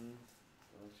 Mm-hmm.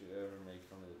 Don't you ever make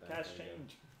fun of the bank. Cash again.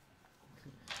 change.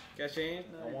 Cash change?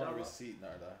 I want a $90. receipt,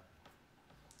 Narda.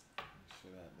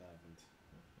 Sure that happened.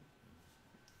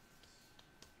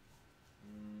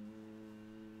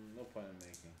 No point in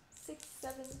making. 6,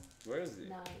 7, Where is he?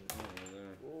 9. Oh, over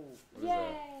there. Whoa. What is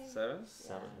Yay! that? 7?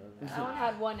 7. I only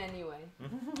had 1 anyway.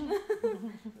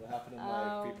 What happened in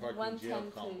my free parking jail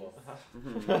 110, combo?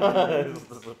 It's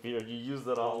disappeared. You used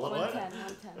it all up.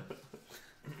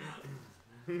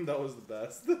 110. That was the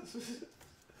best.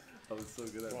 I was so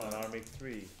good at Come on, that. I'll make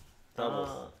 3.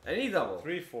 Doubles. Any double.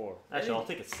 3, 4. Actually, I'll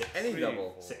take a 6. Any 3,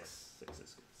 double. 4. 6. 6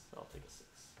 is good. I'll take a 6.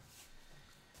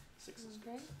 6 is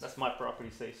good. Okay. That's my property,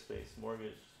 safe space,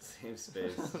 mortgage. Same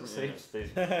space. Safe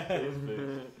space. Safe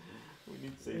space. We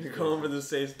need safe You're space. going for the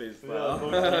safe space file.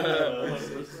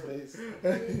 Safe space. 2,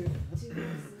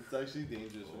 It's actually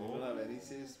dangerous when you don't have any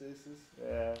safe spaces.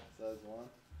 Yeah. Besides one.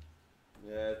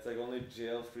 Yeah, it's like only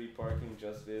jail, free parking,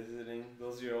 just visiting.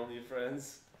 Those are your only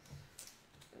friends.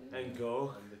 And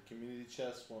go. And the community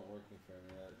chest weren't working for me.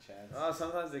 I had a chance. Oh,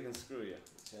 sometimes they can screw you.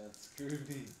 Chance screwed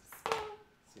me.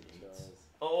 St. Charles.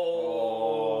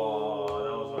 Oh,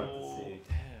 that was hard to see.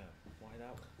 Damn. Why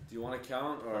that one? Do you want to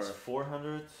count or? That's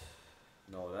 400.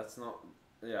 No, that's not.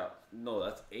 Yeah, no,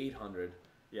 that's 800.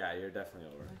 Yeah, you're definitely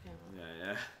over. Okay.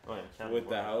 Yeah, Oh, yeah, yeah. count With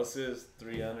the more. houses,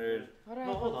 300, What do I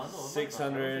No, hold have? on. No,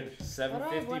 600, What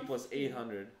 750 do I have? plus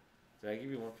 800. Did I give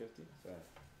you 150? Sorry.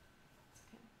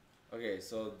 Okay,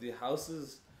 so the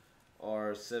houses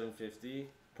are 750,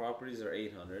 properties are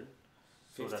 800,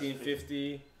 So that's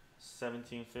 1550,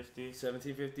 1750.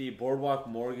 1750, boardwalk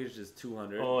mortgage is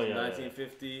 200, Oh, yeah,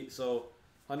 1950, so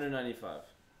 195.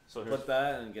 So here's Put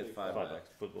that and get 5 $5. back.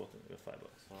 Put both in. Get $5.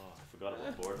 Oh, I forgot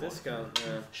about boardwalk. Discount,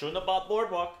 yeah. Shouldn't have bought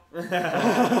boardwalk. That's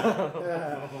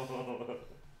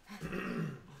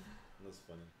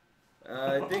funny.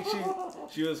 I think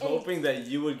she was hoping that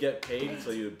you would get paid,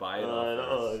 so you would buy it off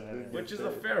her. Seven. Which is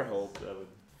a fair hope. 7.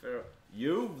 Fair.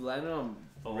 You landed on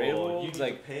Oh, railroads you need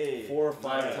like to pay 4 or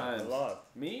 5 Yeah, times. A lot.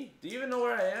 Me? Do you even know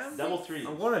where I am? Double 3.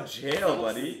 I'm going to jail,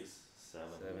 buddy. 7.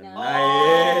 7. And No.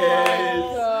 nice.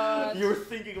 Oh, God. You were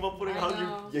thinking about putting I how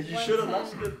know. you should have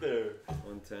 110. left it there.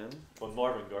 110. On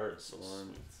Marvin Gardens, so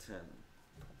 110.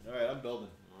 All right, I'm building.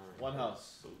 sweet. One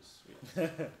house. So sweet.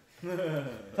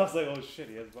 I was like, oh shit,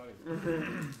 he has money.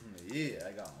 Yeah,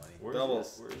 I got money. Where's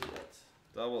Doubles. Where is it?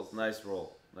 Doubles. Nice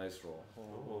roll. Nice roll.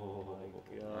 Oh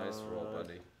my god. Nice roll,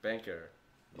 buddy. Banker.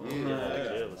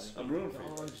 Yeah, let's I'm rooting for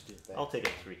you. Dodged I'll take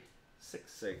it 3.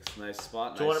 6. 6. Nice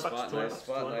spot. 200 Nice bucks, spot. 200 Nice bucks,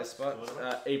 spot. 200 Nice spot. bucks,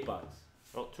 200 bucks. $8 bucks.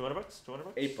 Oh, 200 bucks? 200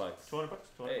 bucks? 8 bucks. 200 bucks?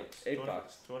 200 bucks? 200 Eight- bucks? 8 200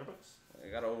 bucks. 200 bucks? I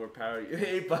gotta overpower you.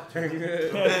 8 bucks. Me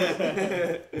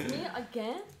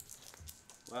again?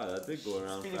 Wow, that did go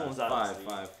around Speedy fast. one's out, 5, Steve.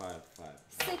 5, 5, 5.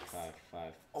 6. 5,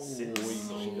 5. Oh, Six.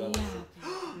 she got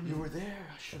You were there.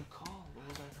 I should have called. What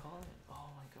was I calling? Oh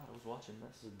my god, I was watching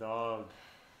this. The dog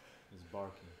is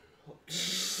barking.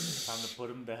 Time to put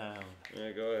him down.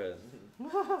 Yeah, go ahead.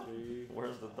 3.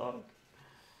 Where's the dog?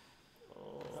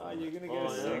 Oh, Ah, you're gonna get oh,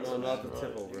 a yeah, 6. No, not the right. tip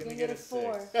You're over. Gonna gonna get get a a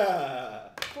 4.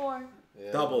 6. 4.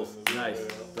 Doubles. Nice.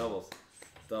 Doubles.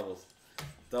 Doubles.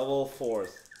 Double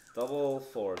fours. Double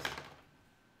fours.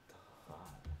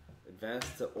 Advance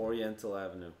to Oriental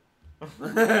Avenue.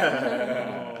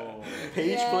 Oh. Page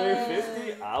Yes. player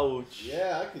 50? Ouch.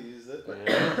 Yeah, I could use it.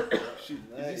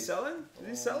 Yeah. Is he selling? Is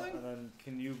he selling? And then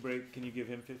can you give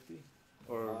him 50?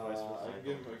 Or vice I versa? can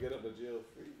give him a get up a jail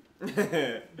free.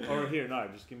 Or here, no,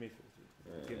 just give me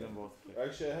 50. Give them both 50.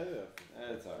 Actually, I had it.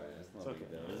 That's alright. That's not It's a big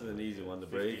okay. deal. This is an easy one to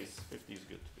break. 50 is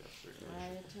good to be honest.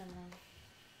 Alright, your turn then.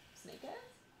 Snake eyes?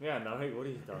 Yeah, no, hey, what are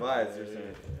you talking Bye, about? it's your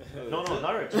turn. No, no,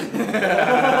 Norwich.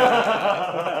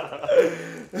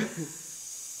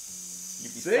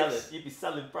 You be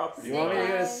selling property. You want me to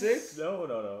get a Snake 6? No,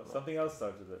 no, no. Something else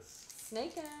starts with this.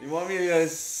 Snake eyes. You want me to get a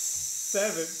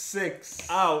 7? 6?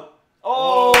 Out.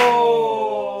 Oh!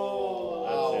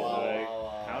 That's it, right?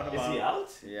 Count him Is he out. out?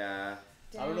 Yeah.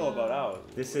 I don't know about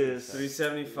out. This is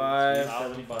 375,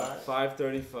 75.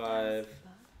 535,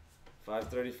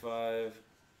 535,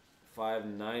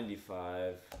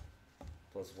 595,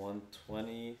 plus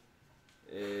 120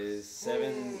 is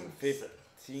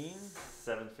 715,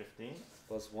 715.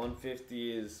 plus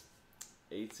 150 is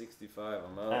 865.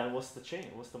 I'm out. And what's the chain?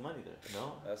 What's the money there?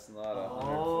 No. That's not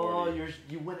Oh, 140.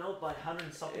 you went out by 100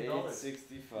 and something dollars.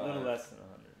 865. A little less than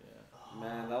 100, yeah.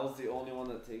 Man, that was the only one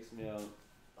that takes me out.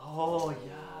 Oh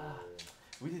yeah.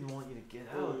 We didn't want you to get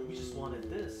out. We just wanted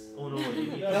this. Oh no, you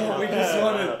No, we just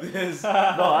wanted this.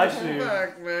 No, actually,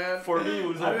 Fuck, man. for me it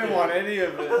was. I didn't okay. want any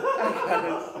of it.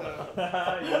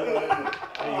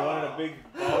 Hey, you wanted a big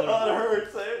Oh, that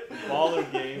hurts, eh?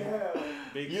 baller game.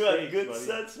 Big You had stakes, good buddy.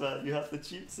 sets, man. You have the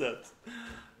cheap sets.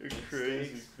 You're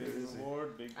crazy. Stakes, big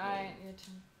reward, big Alright, your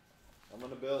turn. I'm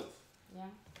gonna build. Yeah.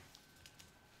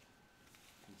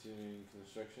 Continuing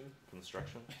construction.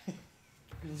 Construction.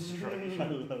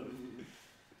 Construction.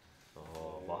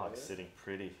 Oh, Wahak's sitting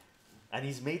pretty. And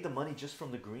he's made the money just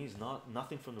from the greens,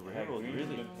 nothing from the Yeah, railroad, Green's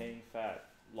really. been paying fat.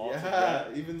 Lots of Yeah,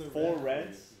 rent, even the 4 rent.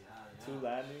 rents, Yeah, 2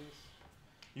 landings.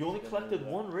 You only Didn't collected know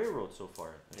that. 1 railroad so far.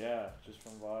 I think. Yeah, just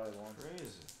from Via alone.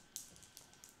 Crazy.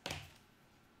 10.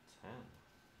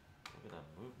 Look at that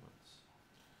movement.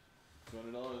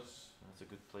 $200. That's a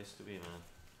good place to be, man.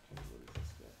 Okay, what does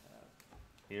this guy have?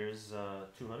 Here's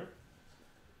 200.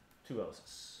 2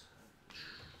 houses.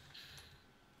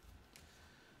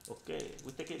 Okay,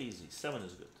 we take it easy. 7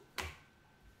 is good.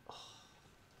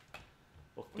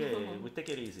 Okay, we take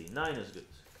it easy. 9 is good.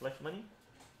 Collect money.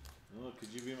 Oh, could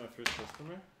you be my first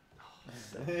customer?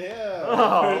 7. Yeah.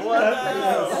 Oh, what the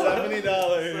hell? $70.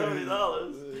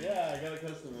 $70. Yeah, I got a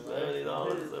customer. $70.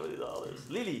 $70.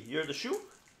 Lily, you're the shoe?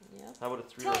 Yep. How about a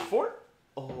 3 or a 4?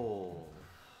 Oh.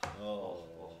 Oh.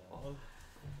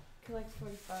 Collect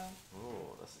 45.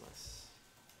 Oh, that's nice.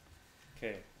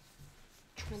 Okay,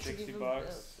 Once you 60 give him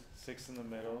bucks, 6 in the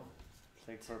middle.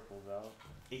 Take purples out.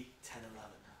 8, 10, 11.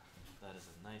 That is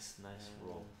a nice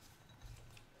roll.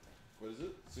 What is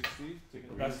it? 60? Take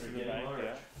Greens that's are the getting bank, large.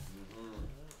 yeah. Mm-hmm.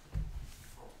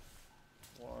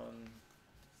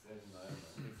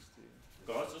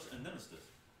 160. And then it's this.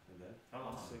 How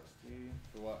long? 160.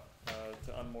 For what?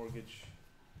 To unmortgage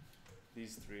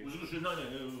these 3. No. Oh,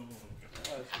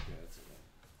 that's okay, that's okay.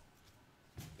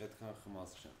 Red kan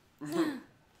gemaakt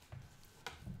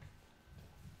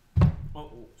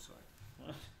Oh, sorry.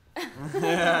 I'm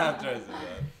trying to say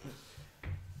that.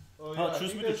 Oh, Oh, I choose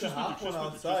think me, there's choose a me, half choose one me,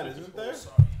 outside, choose me. isn't there?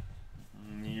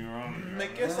 You're wrong. Men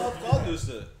guess alt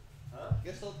kaldusu.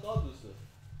 Guess alt kaldusu.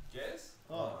 Guess?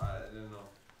 Oh. I didn't know.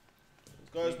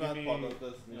 Guys, Give man, me, part of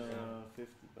this.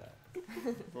 50 back.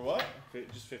 For what?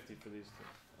 Just 50 for these 2.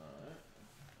 Alright.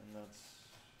 And that's.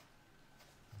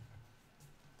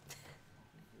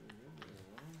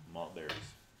 Malt berries.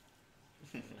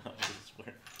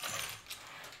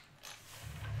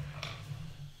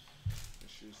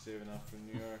 You're saving up for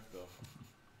New York though.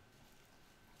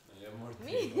 You have more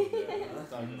Me? tape over there,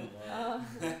 huh? Talking about.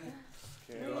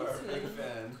 You are a big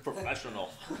fan. Professional.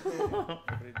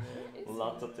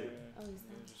 Lots of tape. Oh, he's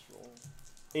not. Just roll.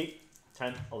 8,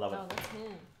 10, 11. Oh, that's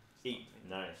him. 8.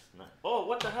 Nice, nice. Oh,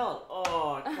 what the hell?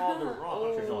 Oh, I called it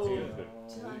wrong. Actually, no, he is good.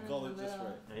 John We call in it the just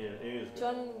middle. right. He is good.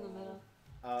 John in the middle.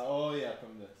 Oh yeah,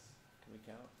 from this. Can we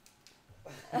count?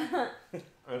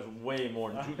 There's way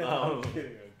more than 2,000. I'm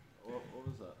kidding. What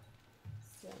was that?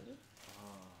 200.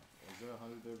 Was there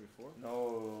 100 there before?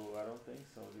 No, I don't think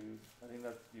so, dude. I think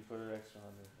that you put an extra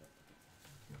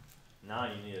 100. Now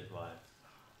you need it by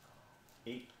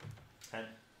 8, 10,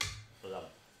 11.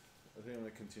 I think I'm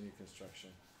gonna continue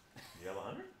construction. Do you have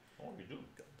 100? Oh, you do.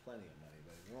 Got plenty of money,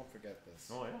 buddy. We won't forget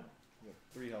this. Oh, yeah. We got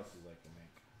 3 houses I can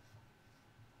make.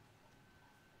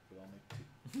 But I'll make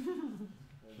 2.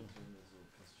 There's this little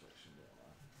construction going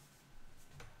on.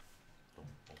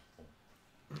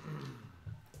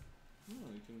 Oh,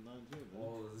 you can land here. Then.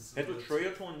 Oh, this is Head to the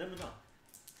Troya to them now.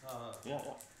 Yeah.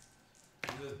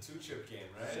 this is a 2-chip game,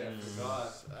 right? Mm.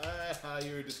 I forgot.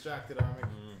 You were distracted, Army.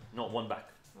 No, one back.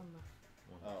 One more.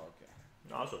 Oh, okay.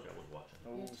 No, that's okay. I was watching.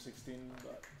 Oh, Yeah. 16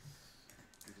 bucks.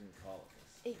 You can call it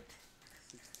this. 8.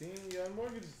 16? Yeah,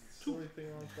 mortgage is a silly thing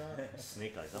like that.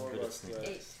 Snake eyes. I'm 4 good at bucks snake less.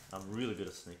 eyes. 8. I'm really good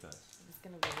at snake eyes. It's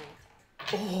gonna be 8.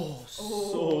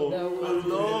 Oh, that was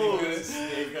I'm really good at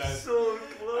snake eyes. So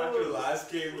After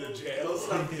last game, the jails,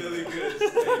 I'm really good at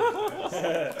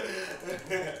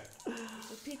snake eyes.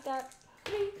 Repeat that.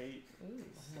 3. 8. Ooh.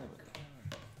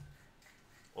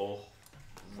 Oh,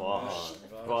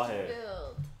 fuck. Go ahead.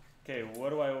 Build. Okay, what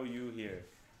do I owe you here?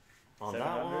 On that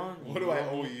 700? one, What do I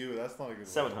owe you? That's not a good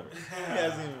 700. one. He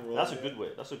hasn't even rolled That's a yet. good way.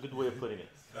 That's a good way of putting it.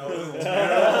 That was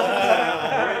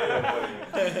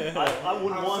I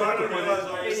wouldn't I'm want starting it to to realize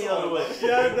put why it you're any so other way.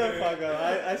 Shut the fuck up.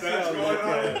 I see That's how going you on look in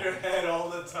at it. your head all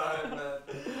the time, man.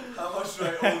 How much do I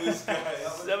owe this guy? How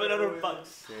much do I owe $700 him?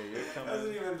 bucks. Okay, you're Hasn't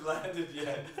coming. even landed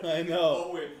yet. I know.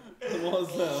 Oh wait.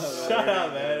 Shut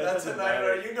up, man. That's a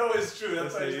nightmare. You know it's true.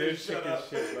 That's why Listen, you you're should sick shut as up.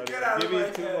 shit, buddy. Get out Give of me my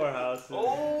 2 head. more houses.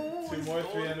 Oh, 2 he's more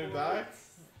going 300 for back?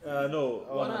 No. Oh,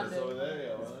 no, 100. it's over there.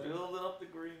 Yeah, He's 100. building up the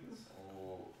greens.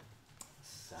 Oh,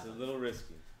 It's a 7. little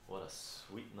risky. What a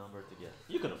sweet number to get.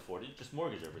 You can afford it. Just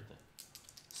mortgage everything.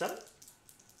 7.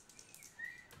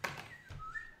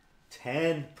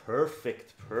 10.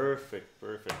 Perfect. Perfect.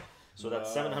 Perfect. So that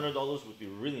Wow. $700 would be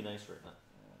really nice right now.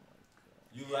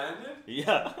 You landed?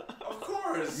 Yeah. Of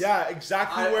course. Yeah,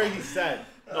 exactly I- where he said.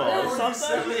 No, I owed you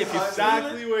sometimes if you 700.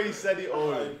 Exactly where he said he Oh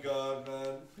owed my him. god,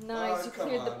 man. Nice, you come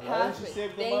cleared the on, man. Why path. did you save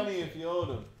the Thank money if you owed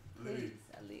him? Please,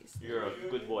 at least. You're a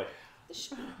good boy. The sh-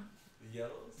 The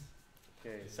yellows?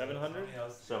 Okay, How 700? many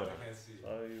houses? 700. I can't see. I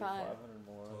owe you 5. 500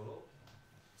 more. Total?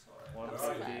 It's alright. One Where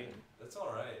are you? fifty. That's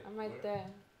alright. I'm right Where- there.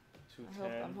 I'm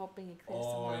 210. hoping he clears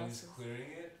Oh, some and he's houses.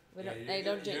 clearing it? We Yeah, don't- you're they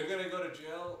gonna- don't jinx. You're gonna go to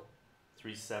jail.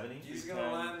 370. He's 310,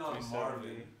 gonna land on 370.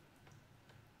 Marvin.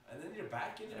 And then you're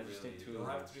back in it, I just really. need 2 You'll of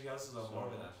have those. 3 houses on So-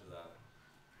 Marvin after that.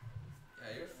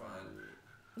 Yeah, you're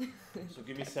fine. So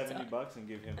give me 70 bucks and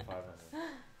give him 500.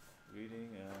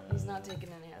 Reading. He's not taking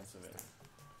any that's houses. it.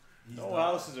 He's No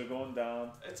not- houses are going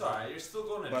down, It's alright, you're still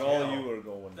going to but jail. all you are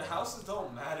going The down. houses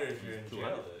don't matter if you're in Two jail,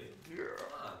 hundred. Liddy.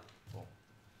 Come on.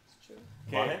 It's true.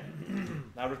 Okay,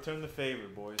 now return the favor,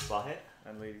 boys Vahe.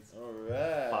 and ladies.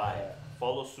 Alright. 5.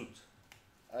 Follow suit.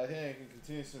 I think I can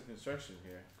continue some construction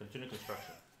here. Continue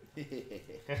construction. I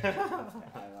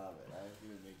love it. I think we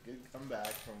made a good comeback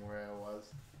from where I was.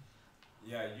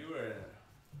 Yeah, you were.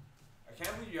 I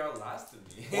can't believe you outlasted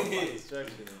More me.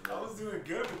 construction. I was doing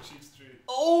good with Cheap Street.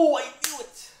 Oh, I knew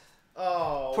it.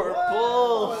 Oh,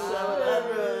 Purple. what?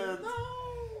 700.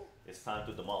 No. It's time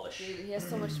to demolish. Dude, he has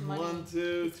so much money. 1,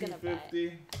 2, He's gonna buy it. 250.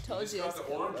 I told Just you. got it's the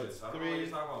good. oranges. I don't know why you're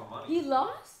talking about money. He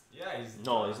lost? Yeah, he's.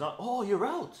 No, he's not. Oh, you're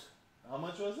out. How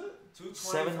much was it? 220 for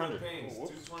 700. the pings. Oh,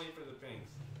 whoops. 220 for the pings.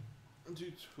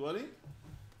 220?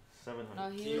 700. No,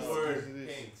 he was. Keyword It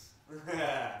is. pings.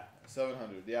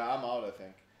 700. Yeah, I'm out, I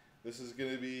think. This is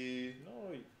gonna be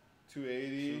No,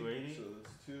 280. 280. So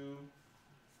that's 2.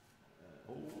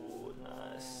 Oh,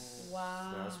 nice.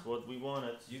 Wow. That's what we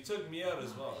wanted. You took me out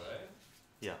as well, right?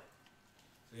 Yeah.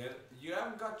 So you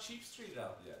haven't got Cheap Street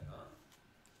out yet, huh?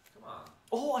 Come on.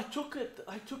 Oh, I took it.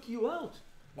 I took you out.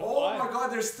 Oh I- my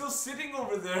god, they're still sitting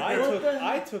over there.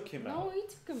 I took him No, out. he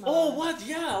took him out. Oh, what?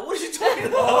 Yeah. What are you talking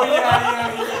about? Oh,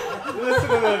 yeah. Listen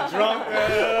to the drunk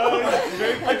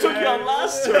man. I took you out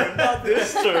last turn, not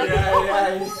this turn.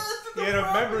 Yeah. He had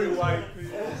a memory wipe. He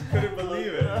just couldn't believe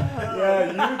it.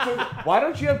 Yeah, you took. Why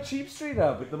don't you have Cheap Street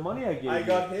up with the money I gave you? I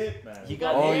got hit, man. He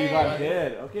got Oh, hit. you got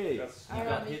hit. Okay. That's- You got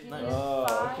Alright, hit making nice. it Oh,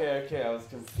 5, okay. I was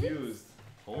confused.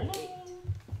 Hold on. 8,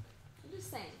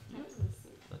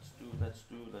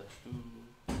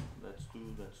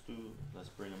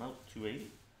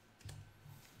 280.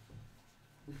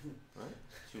 Right?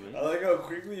 280. I like how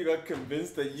quickly you got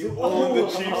convinced that you own the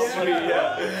cheap street.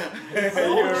 Yeah.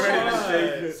 You were ready to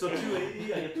take it. So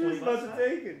 280, I get He was 20 about to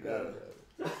take it.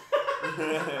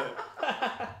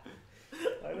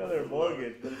 I know they're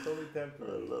mortgage, but it's only I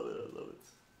temporary. love it, I love it.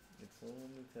 It's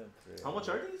only temporary. How much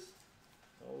are these?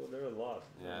 Oh, they're a lot.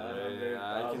 Yeah,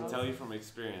 I can tell you from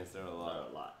experience, they're a They're lot.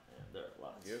 a lot. Yeah, they're a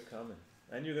lot. You're coming.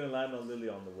 And you're gonna land on Lily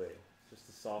on the way. Just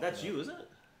to soften That's up. you, isn't it?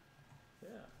 Yeah,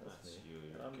 that's me. you.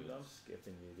 You're I'm good.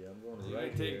 skipping you, dude. I'm going You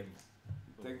right can here.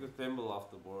 Take the thimble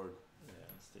off the board. Yeah.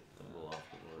 Let's take the thimble off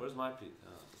the board. Where's my piece?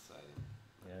 Oh, deciding.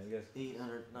 Yeah, you guys.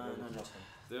 800, 900,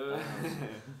 Dude.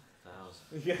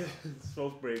 1,000. You guys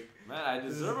smoke break. Man, I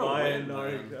This is deserve a Ryan win.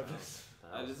 Nori. Man.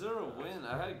 I deserve a win.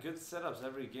 I had good setups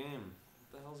every game.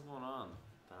 What the hell's going on?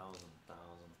 1,000.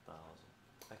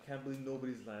 I can't believe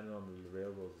nobody's landed on the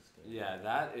railroads this game. Yeah,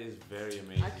 that is very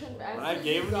amazing. couldn't- When as I soon as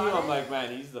gave you him to you, got I'm it- like,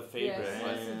 man, he's the favorite. Yes, but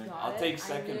once you got I'll it, take I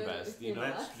second knew best, if you know?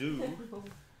 Let's do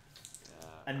Yeah.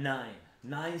 a 9.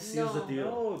 9 seals No. the deal.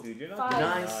 No, dude, you're not. Five. doing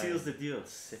 9 seals the deal.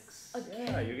 6.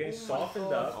 Yeah, you're getting Oh my softened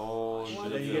God. up. Oh, Should've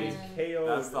And then shit. you're getting KO'd.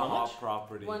 That's the How hot much?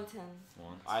 property. 110.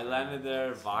 I landed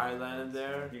there, Vi landed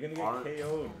there. You're gonna get Ar-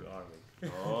 KO'd, Armin.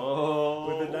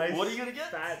 Oh. With a nice What are you gonna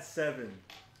get? fat 7.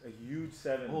 A huge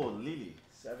 7. Oh, Lily.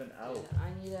 7 out. Dude,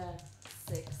 I need a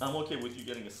 6. I'm okay with you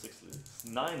getting a 6, Lily.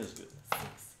 9 is good.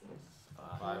 6.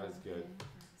 5 is good.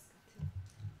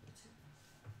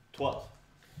 12.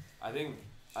 I think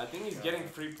he's getting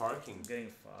free parking. I'm getting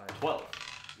 5. 12.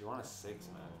 You want a 6,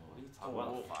 man? What are you talking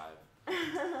Wow.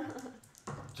 about?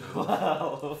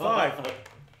 5. 12. 5.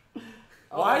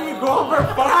 Why are you going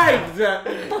for 5?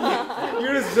 You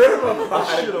deserve a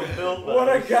I should 5. have built that. What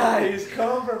a guy! He's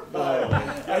calling for 5.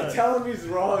 I tell him he's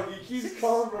wrong. He keeps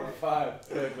calling for 5.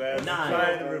 Look, man. 9.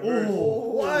 Trying to reverse.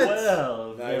 What?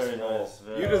 Well, Nice very roll. nice.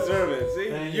 Very You deserve it. See,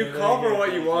 Thank you you, call thank for you, what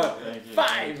thank you you, want. thank you,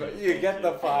 5. thank You get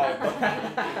the 5.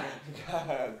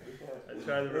 God. I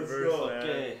tried to Let's reverse, go. man.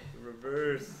 Okay.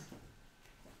 Reverse.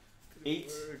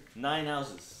 8. 9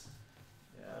 houses.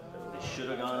 Yeah, They should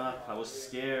have gone up. I was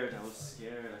scared. I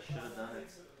should have done it.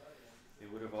 They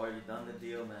would have already done the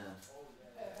deal, man.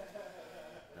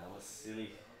 That was silly.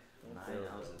 9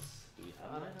 houses. Do we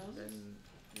have 9 houses? Then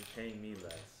you're paying me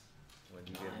less when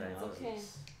you get 9 9 houses. Okay.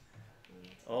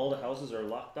 All the houses are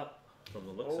locked up from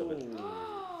the looks of it. Sorry,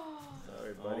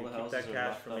 All buddy. the Keep houses that are cash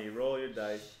locked for up. me. Roll your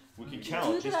dice. We can Dude,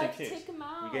 count just I in have to case. take him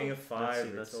out. You're getting a 5.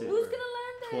 it, that's It's it. over. Who's gonna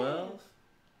land there? 12.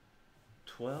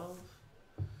 12.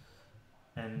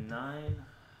 And 9.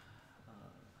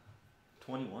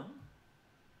 21.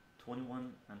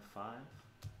 21 and 5.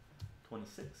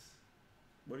 26.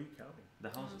 What are you counting? The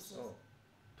houses. Houses. Oh,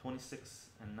 26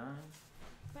 and 9.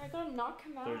 But I gotta knock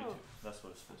him out. 32. That's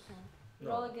what it's supposed to be.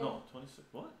 Roll again. No, 26.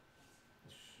 What?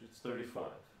 it's 35.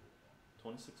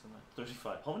 26 and 9.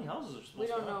 35. How many houses are supposed We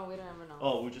to don't have? know. We don't ever know.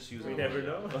 Oh, we're just using We it. never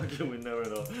know. Okay, we never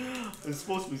know. There's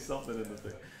supposed to be something in the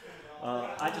thing.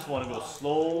 I just want to go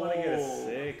slow. I want to get a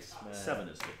 6, man. 7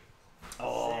 is good.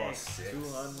 Oh, 6.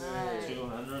 200. Nice.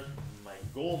 200. My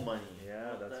goal money. Yeah,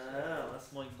 what that's the right. hell?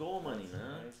 That's my goal money,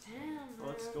 man. Nice. Damn.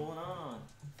 What's man. going on?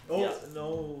 Oh, Yeah.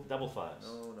 no. Double 5s.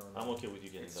 No. I'm okay with you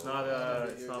getting It's double not,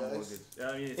 fives. it's not mortgage. Yeah,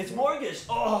 I mean, It's mortgage.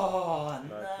 Oh, Lucky.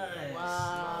 nice.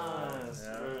 Wow. Nice.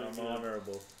 Yeah, Very I'm good.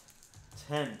 honorable.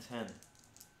 10.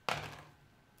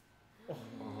 Oh,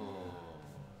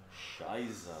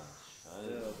 Shiza.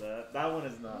 Still, that one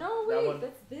is not. No, that wait. one,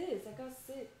 That's this. I got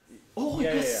 6. Oh, I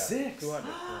yeah, got yeah, yeah. 6.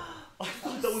 200. I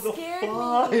thought that was a 5. Scared me.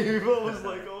 I was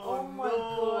like, oh, Oh my no.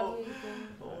 god. Here you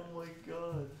go. Oh my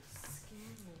god.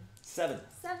 Scared me. 7.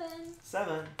 7.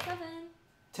 7. 7.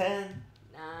 10.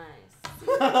 Nice.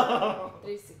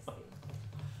 360.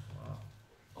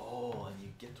 Oh, and you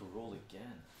get to roll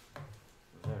again.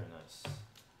 Very nice.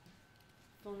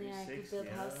 If only I could 360, build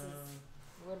yeah. houses.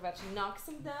 What about you? Knock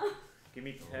some down? Give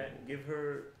me 10. Give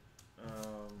her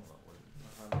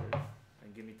 100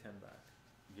 and give me 10 back.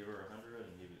 Give her 100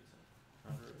 and give you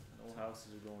 10. 100. No houses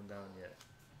are going down yet.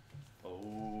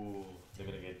 Oh, they're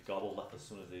gonna get gobbled up as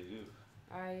soon as they do.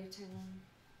 Alright, your turn.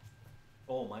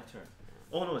 Oh, my turn.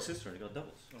 Oh no, it's his turn. He got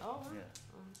doubles. Oh, wow. Yeah.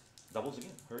 Doubles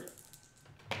again. Hurry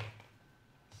up.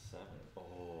 7.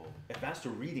 Oh, advance to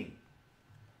reading.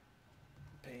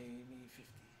 Pay me 50.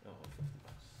 Oh, $50.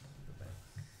 The bank.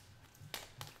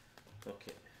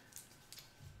 Okay.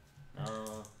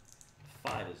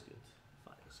 5 is good.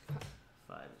 5 is good.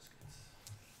 5 is good.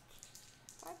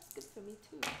 That's good for me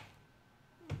too.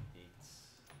 8.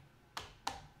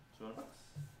 $200. $200.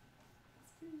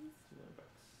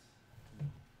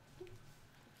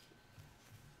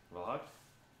 Vlog.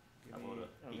 Give How me, about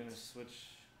I'm a gonna 8? switch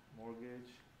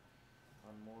mortgage.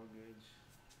 On mortgage.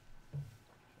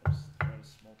 Trying to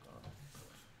smoke on it.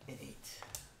 An 8.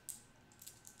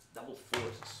 Double 4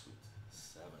 is sweet.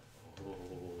 7. Oh,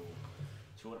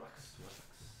 200 bucks. 200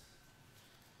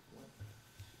 bucks.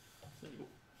 There you go.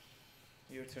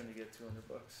 Your turn to get 200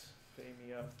 bucks. Pay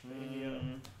me up. Pay me up.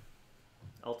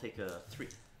 I'll take a 3.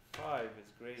 5 is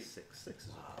great. 6. 6 is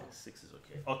okay. 6 is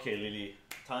okay. Okay, Lily.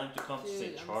 Time to come to Dude,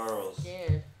 St. I'm Charles.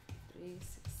 scared. 3,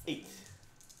 6, 8.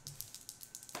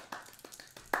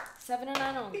 7 or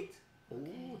 9 only. 8.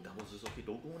 Oh, doubles is okay.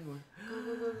 Don't go anywhere.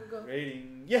 Go.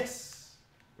 Rating. Yes.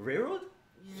 Railroad?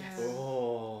 Yes.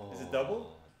 Oh. Is it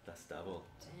double? That's double.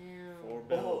 Damn. 4 Oh,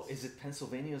 bills. is it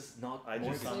Pennsylvania's not I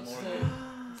mortgage? just on Switched mortgage. it.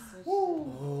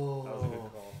 Oh, That was a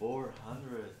good call.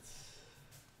 400.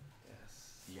 Yes.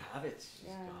 You have it. She's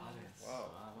Yeah. got it. Wow.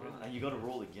 Really? And you got to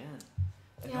roll again.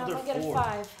 Yeah, Another I'm gonna get 4. a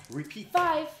 5. Repeat.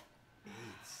 5. 8.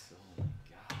 Oh my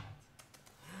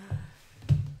god.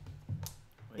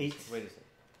 8. Wait a second.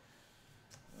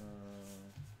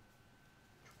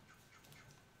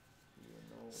 You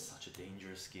know. Such a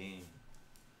dangerous game.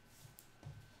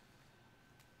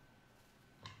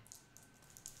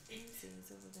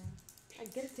 18's over there. I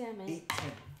get it, damn it. 8,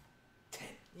 10. 10.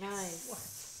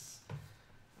 Nice.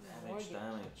 Damage,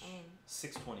 damage.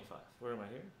 625. Where am I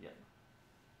here? Yeah.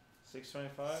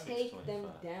 625? Take them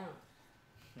 625. down.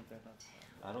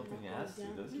 I don't think he has to,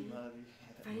 does he? If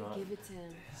I Not- give it to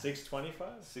him.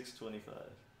 625? Oh625.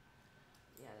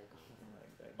 Yeah, they're going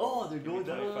down. Oh, they're going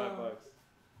down. 25 bucks.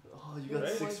 Oh, you got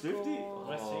Right? 650? Oh Am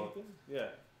I seeing Oh, things? Yeah.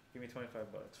 Give me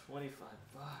 25 bucks. 25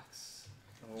 bucks.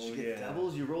 Oh, Did you get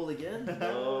doubles? You roll again?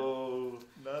 No.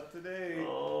 Not today.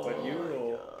 Oh, But you my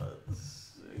roll. God.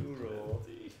 You roll.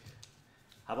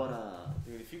 How about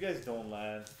Dude, if you guys don't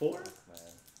land, 4? man.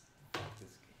 Fuck this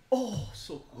Oh,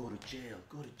 so go to jail.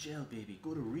 Go to jail, baby.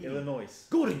 Go to game. Rio. Illinois.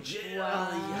 Go to jail. Wow,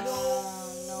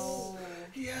 Yes. no.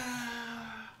 Yeah.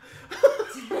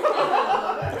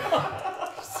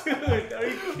 Dude, are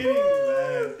you kidding me,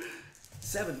 man?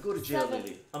 7. Go to jail, 7.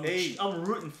 Lily. 8. I'm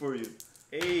rooting for you.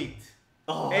 8.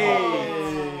 Oh, Hey.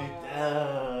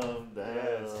 damn. Yes.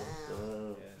 Damn. Yes.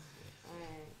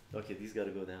 Alright, Okay, these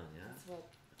gotta go down, yeah? that's what.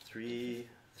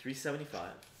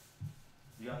 375.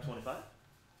 You got 25?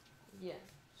 Yeah.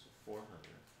 So 400.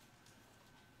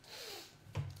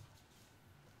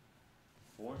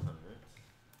 400.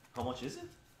 How much is it?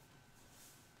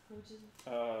 How much is it?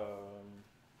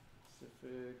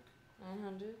 Pacific 900.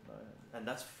 900. And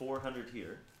that's 400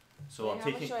 here. So Wait, I'm how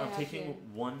much taking do I I'm have taking here?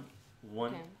 one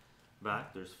Okay.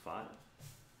 back. There's 5.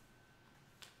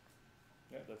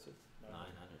 Yeah, that's it. 900.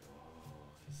 Oh,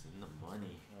 he's in the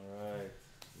money. Alright.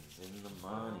 He's in the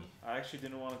money. I actually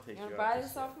didn't want to take You you wanna out buy this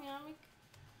this off me, Amik?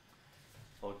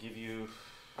 I'll give you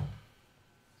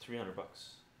 300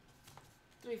 bucks.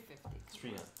 350.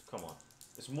 300. Come on.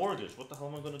 It's mortgage. What the hell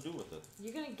am I gonna do with it?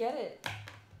 You're gonna get it.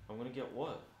 I'm gonna get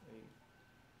what?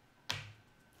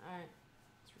 Alright.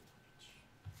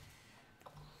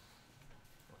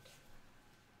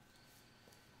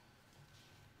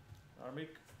 300. Armik,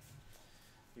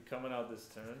 you're coming out this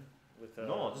turn with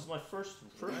No, this is my first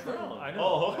I round. know, I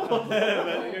know. Oh.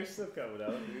 Man, you're still coming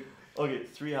out, dude. Okay,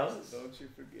 3 houses. Don't you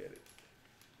forget it.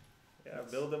 Yeah,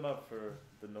 build them up for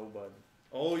the nobody.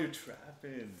 Oh, you're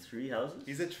trapping. 3 houses.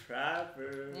 He's a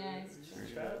trapper. Yeah, he's a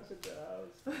trapped at the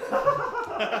house.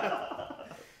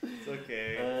 It's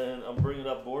okay. And I'm bringing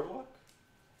up boardwalk.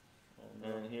 Oh,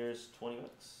 no. And here's 20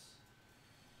 bucks.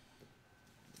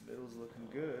 The middle's looking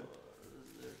good.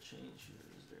 Is there change here?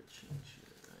 Is there change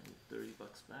here? I need 30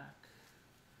 bucks back.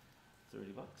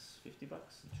 30 bucks, 50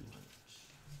 bucks, and 200.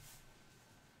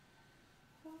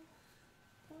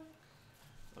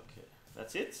 Okay,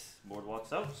 that's it.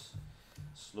 Boardwalk's out.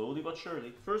 Slowly but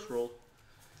surely. First roll.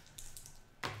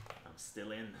 I'm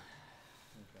still in.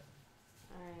 Okay.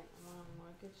 Alright, I'm on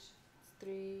mortgage.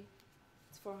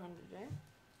 It's 400, right?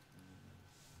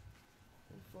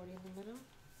 And 40 in the middle.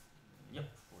 Yep,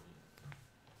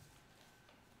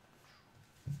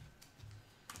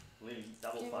 40. Lily,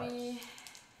 double Give 5s. me.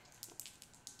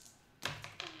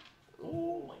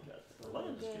 Oh my god,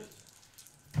 11 is good. good.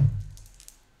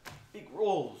 Big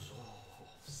rolls. Oh,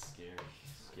 scary,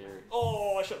 scary.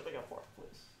 Oh, I should have taken a park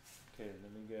place. Okay,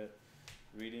 let me get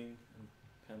reading in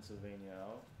Pennsylvania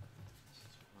out.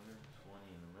 120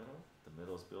 in the middle. The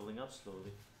middle's building up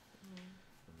slowly.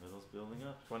 The middle's building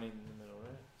up. 20 in the middle,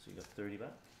 right? So you got 30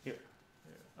 back. Here.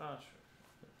 Here. Ah, sure.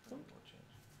 Some more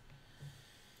change.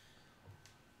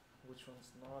 Which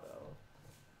one's not out?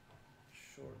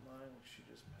 Short line, which she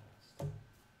just passed.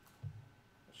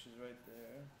 But she's right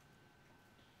there.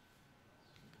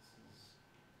 So this is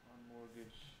on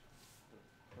mortgage, the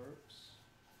perps.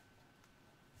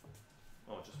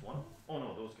 Oh, just one? Oh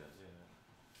no, those guys. Yeah.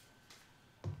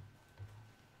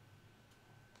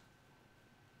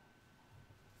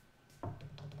 I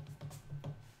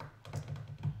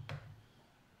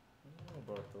don't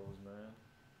know about those,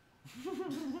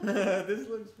 man. This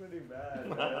looks pretty bad.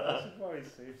 Man. I should probably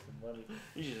save some money.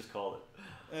 You should just call it.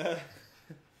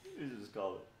 You should just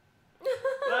call it.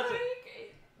 That's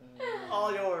it.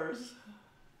 All yours.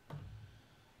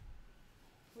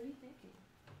 What are you thinking?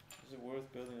 Is it worth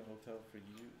building a hotel for you?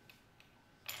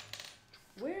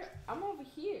 Where? I'm over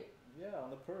here. Yeah, on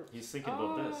the perp. He's thinking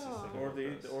about this. He's Oh. thinking Or about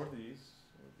these. this. Or these.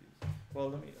 Well,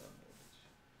 let me.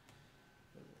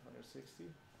 What is it, 160?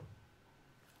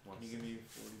 Can you give me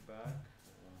 40 back?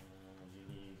 You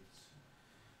need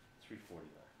 340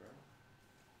 back, right?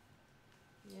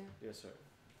 Yeah. Yes, sir.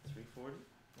 340.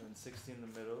 And then 60 in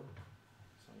the middle.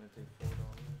 So I'm gonna take $4.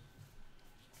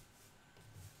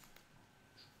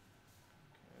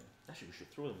 Okay. Actually, we should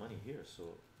throw the money here so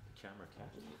the camera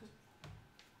catches it.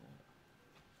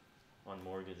 On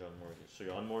mortgage. So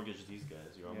you're on mortgage these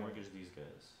guys. You're on Yeah. mortgage these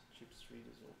guys. Cheap Street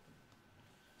is open.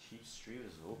 Cheap Street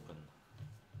is open.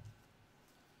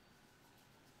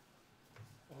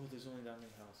 Oh, there's only that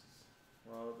many houses.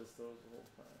 Well, this was the whole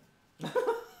plan.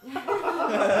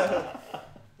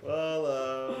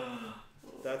 Well,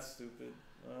 that's stupid.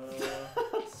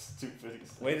 Stupid.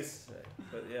 Wait a sec.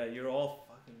 But yeah, you're all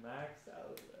fucking maxed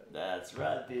out. Man. That's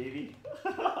right, baby.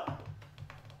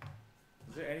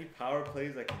 Is there any power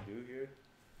plays I can do here?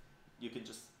 You can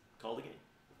just call the game.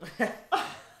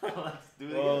 Let's do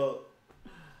it again. Well,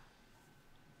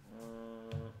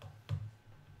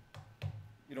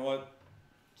 you know what?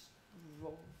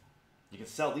 Roll. You can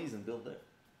sell these and build there.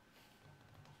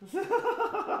 You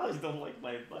don't like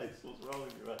my advice. What's wrong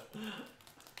with you, man?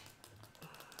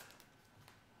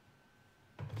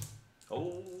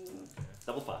 Oh,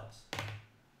 double fives. 6.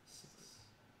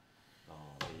 Oh,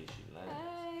 maybe she landed.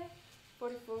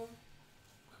 44.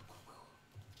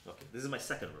 Okay, this is my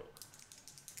second roll.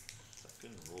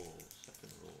 Second roll.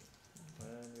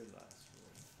 And your last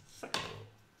roll. Second roll.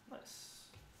 Nice.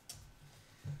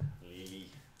 Lily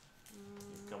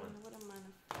coming. What am I?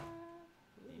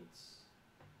 Needs.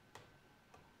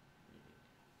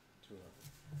 200.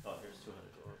 Oh, here's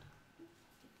 200 gold.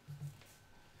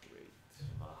 Great.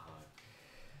 Mahak.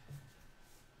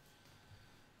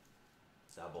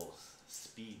 Doubles.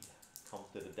 Speed. Come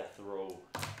to the death row.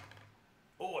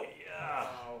 Oh yeah.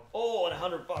 Wow. Oh, and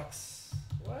 $100.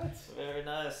 What? Very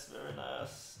nice, very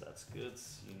nice. That's good.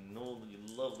 You know you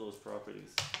love those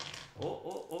properties.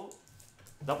 Oh.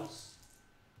 Doubles.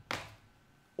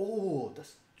 Oh,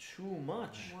 that's too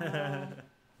much. Wow.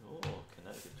 Oh,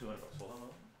 Connecticut, $200. Hold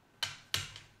on.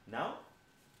 Now?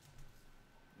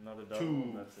 Another double.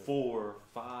 2, That's it. 4,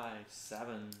 5,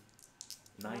 7,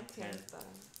 9, 10. 10's done.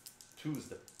 2 is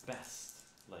the best.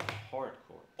 Like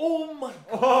hardcore. Oh my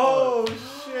god. Oh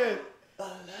shit!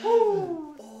 11.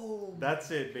 Oh.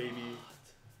 That's it, baby.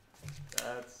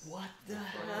 That's What the the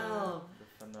hell?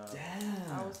 finale.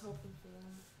 Damn. I was hoping for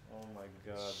that. Oh my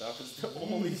god, that was the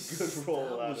only good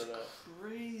roll out of that.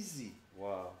 Crazy.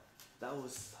 Wow. That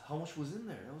was how much was in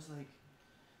there? That was like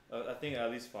I think at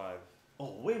least 5.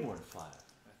 oh, way more than 5. I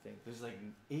think. There's like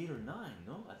 8 or 9,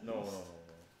 no? At No. least.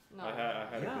 No. I had.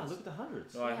 Yeah, a good look at the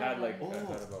hundreds. No, I had like Oh. I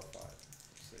had about 5.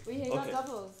 6. Wait, he got Okay.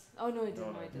 doubles. Oh no, he didn't.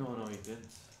 No, No, he no. didn't. No, you didn't.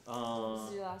 This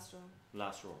is your last roll.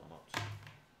 Last roll, I'm out.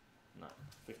 Nah,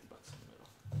 $50 in the middle.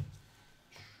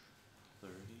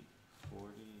 30,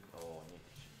 40. Oh, I need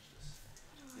to change this.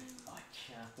 I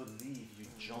can't believe you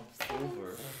jumped over.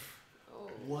 Oh.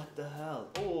 What the hell?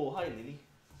 Oh, hi, Lily.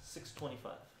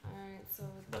 625. Alright, so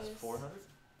with That's this. 400. 1,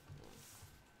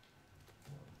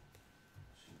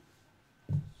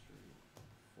 2, 3,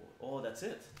 4. Oh, that's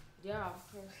it. Yeah,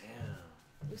 of course. Damn.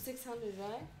 It was 600, right?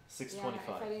 Yeah, if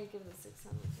 625. I didn't give the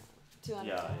 600 count. 200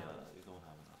 Yeah, count. you don't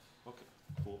have enough. Okay,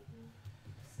 cool.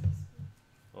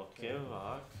 Okay,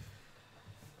 rock.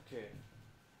 Okay.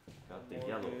 Got the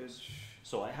yellows.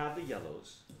 So I have the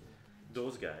yellows,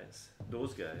 those guys,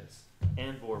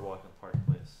 and Boardwalk and Park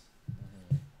Place.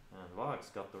 And Vox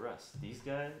got the rest. These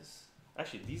guys,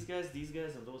 actually these guys,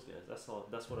 and those guys. That's all.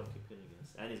 That's what I'm competing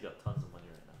against. And he's got tons of money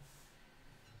right now.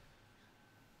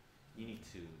 You need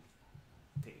to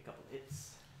take a couple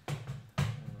hits.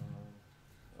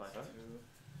 500.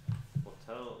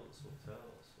 Hotels.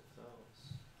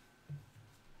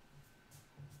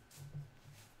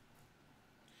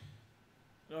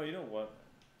 No, you know what?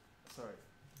 Sorry.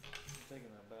 I'm taking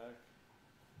that back.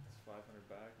 It's 500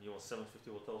 back. You want 750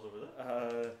 hotels over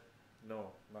there?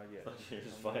 No, not yet. Okay,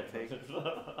 just I'm gonna 500. I'm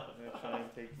gonna try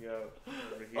and take you out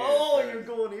over here. Oh, first. you're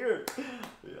going here.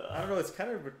 I don't know. It's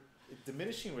kind of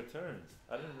diminishing returns.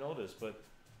 I didn't notice, but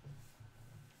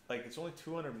like it's only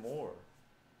 200 more,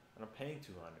 and I'm paying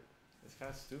 200. It's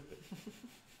kind of stupid,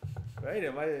 right?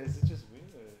 Is it just me?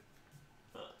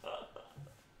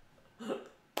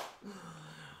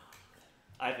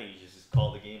 I think you should just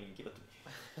call the game and give it to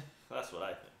me. That's what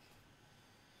I think.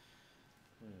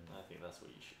 I think that's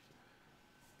what you should do.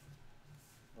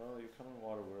 Well, your common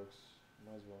waterworks.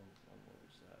 Might as well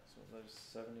mortgage that. So there's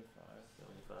 75.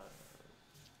 75.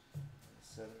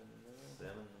 7 in the middle. 7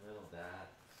 in the middle. That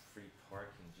free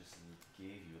parking just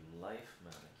gave you life,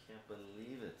 man. I can't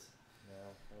believe it.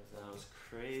 Yeah, That was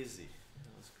crazy.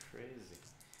 That was crazy.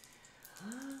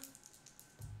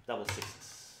 Double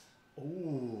sixes.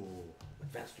 Ooh,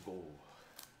 advance to goal.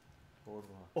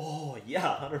 boardwalk. Oh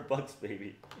yeah, $100,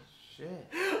 baby.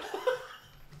 Shit.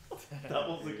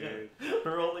 Doubles again.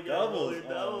 Roll again. Doubles.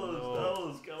 Doubles. Oh, no.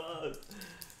 Doubles. Come on.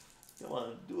 Come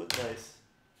on. Do it nice.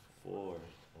 4. Oh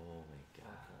my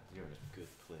God. You're in a good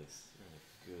place.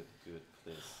 You're in a good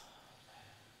place.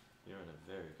 You're in a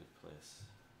very good place.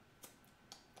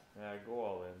 Yeah, go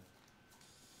all in.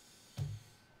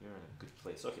 You're in a good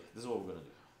place. Okay, this is what we're gonna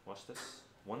do. Watch this.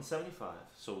 175.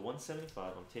 So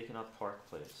 175. I'm taking out Park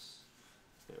Place.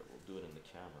 Here, we'll do it in the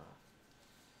camera.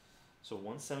 So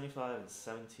 175 and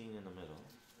 17 in the middle.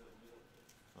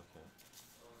 Okay.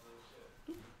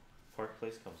 Park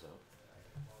Place comes out.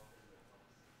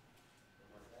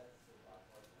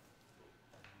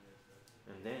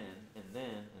 And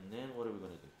then what are we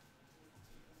gonna do?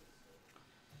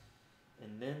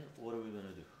 And then what are we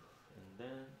gonna do? And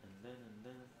then.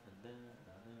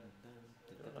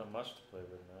 Not much to play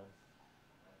with, man.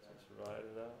 Just ride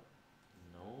it out.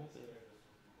 No, baby.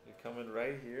 You're coming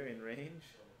right here in range,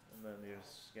 and then you're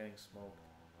just getting smoked.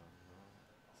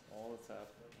 That's all that's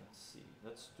happening. Let's see.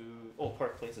 Let's do. Oh,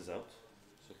 Park Place is out.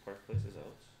 So Park Place is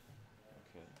out.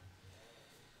 Okay.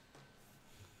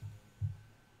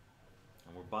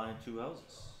 And we're buying 2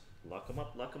 houses. Lock them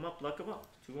up. Lock them up. Lock them up.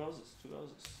 2 houses. 2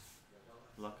 houses.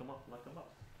 Lock them up. Lock them up.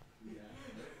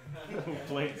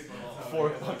 Playing 4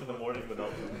 o'clock in the morning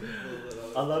without.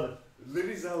 I love it.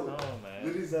 Liddy's out. No, man.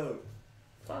 Liddy's out.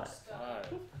 5.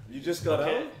 5. You just got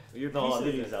Okay. out? Your No, piece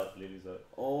Lily's out. Lily's out.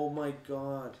 Oh my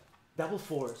god. Double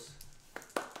 4s.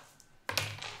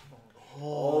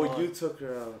 Oh, you took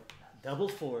her out. Double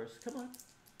 4s. Come on.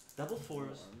 Double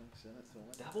 4s.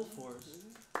 Double 4s.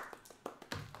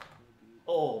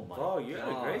 Oh my Oh, you God.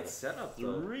 had a great setup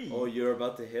though. 3. Oh, you're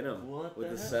about to hit him What with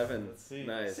the the heck? 7. Let's see.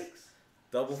 Nice. 6.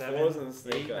 Double 7, 4s and the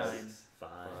snake 8, eyes. 9. 5.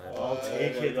 Oh, I'll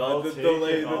take it. God, I'll the take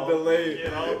delay, it. the I'll delay, take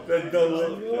it, I'll the take it, delay.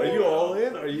 I'll take Are it. you all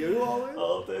in? Are you all in?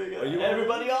 I'll take it. Are you all in?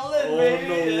 Everybody all in, Oh, baby.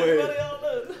 no way. Everybody all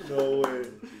in. No way.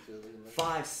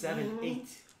 5, 7, 8,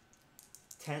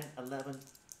 10, 11.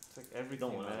 It's like everything,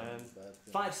 Don't man.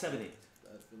 5, 7, 8.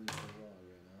 That's feeling so wrong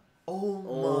right Oh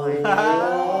Oh. my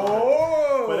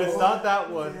God. But it's not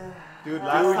that one. Dude,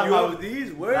 last Dude, time you I have was,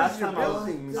 these? Where's last your time I was,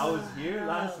 buildings? I was here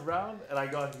last round, and I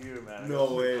got here, man. I No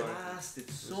got way. super lucky. Blasted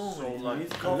so So many lucky.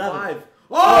 times. Call 11. 5.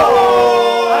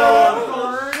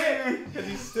 Oh! Because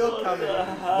he's still coming.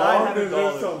 hell?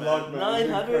 $900, some man. luck, man.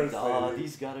 900. Big Oh, first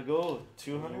these gotta go.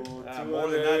 200. More than that's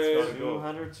gotta go.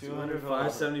 200. 200.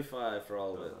 575 for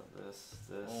all of it. This.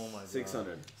 Oh my God.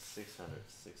 600. 600.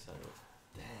 600.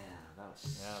 Damn, that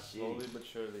was Yeah, shitty. slowly but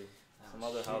surely. That Some was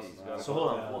other houses shitty. gotta So go hold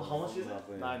on. down. Well, how much is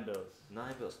it? 9 bills.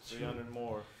 9 bills. 300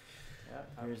 more.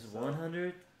 Yeah. Here's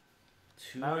 100.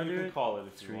 Now you can 200. call it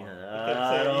if you 300. want.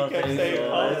 I You kept don't saying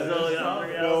think call so.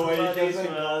 it. No way, you kept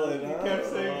saying call it. You kept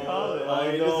saying call it.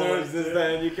 Oh, he deserves this,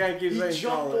 man. You can't keep He saying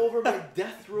jumped call it. over my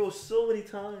death row so many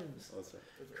times. Oh, sorry.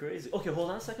 Crazy. Okay,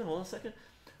 hold on a second.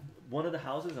 One of the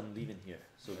houses I'm leaving here.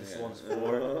 So this Yeah. one's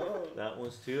 4. That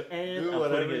one's 2. And Do I'm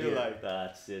whatever putting it you here. like.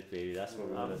 That's it, baby. That's what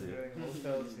we're I'm gonna do. doing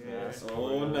hotels here. That's what Oh, we're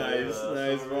gonna do. nice, That's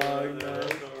nice, what we're gonna Ron, do. nice.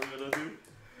 That's what we're gonna do.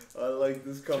 I like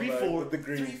this 3, comeback 4. with the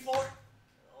green. 3, 4.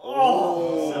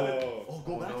 Oh. 7. Oh,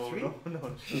 go back no, 3. No,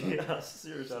 Yeah,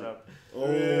 seriously. shut up. Oh.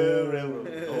 Railroad.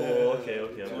 Oh, okay. I'm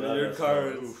One of glad your that's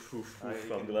cards. gone. Oof, I I'm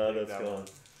can glad take that's that gone. one.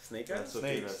 Snake eyes? That's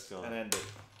okay, that's Snakes gone. and end it.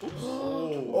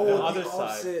 Oh, the the other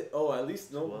opposite. Oh, at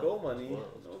least no 12, go money.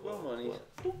 12, No 12, go money.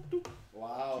 12.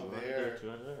 Wow, 200, there.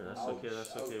 200. That's Ouch, okay.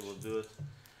 That's okay. ouch. We'll do it.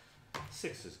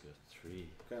 6 is good. 3.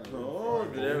 Kind of Oh,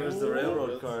 there was the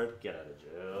railroad card. Get out of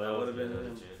jail. That would've been Get out of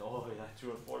him. jail. Oh yeah, 2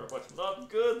 and 4 what's not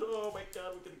good. Oh my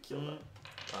God, we're gonna kill that.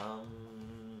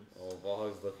 Oh,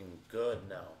 Valhog's looking good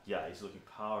now. Yeah, he's looking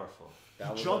powerful. That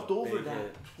He was jumped a over big that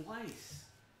hit. twice.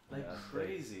 Like Yeah,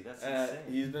 crazy. That's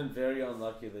insane. He's been very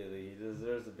unlucky lately. He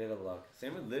deserves a bit of luck.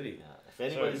 Same with Liddy. Yeah, if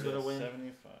anybody's gonna win,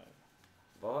 75.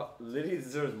 Liddy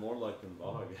deserves more luck than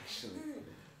Valhog actually.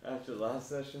 After last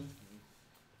session.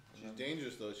 She's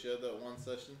dangerous though. She had that one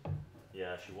session.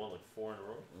 yeah, she won like 4 in a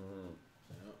row. Mm.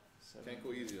 Yeah. Can't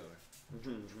go easy on her.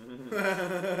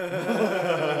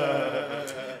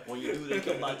 When you do, they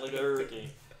come back like a hurricane.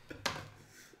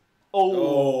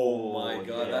 Oh my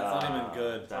god, yeah. that's not even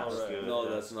good. That's Alright. good. No,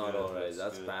 that's not good, alright.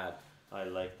 That's good. bad. I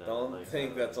like that. Don't I like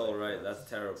think that. that's I like alright. that. That's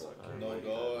terrible. I No like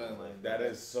go that. I and like That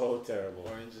is so terrible.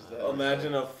 Orange is that.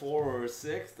 Imagine a 4 or a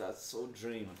 6. That's so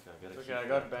dream. Okay, Okay, I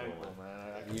got bankroll,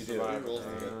 man. I can You do. survive. Rolls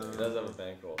man. together. He does have a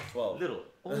bankroll. 12. Little.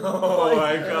 Oh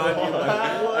my god,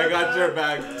 I got your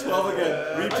back. 12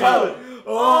 again. Reach I out.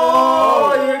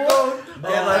 Oh, you're going.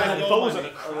 Yeah, like, if I was on a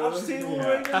craps table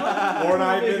right now, Or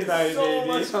nine making midnight, so baby.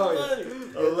 much money.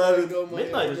 11.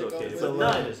 Midnight is okay, but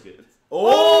 9 is good.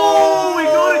 Oh, we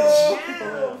go to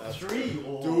jail. That's 3.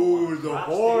 Oh, Dude, the craps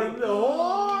horn. table. The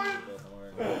horn.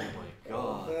 Oh my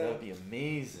god, that'd be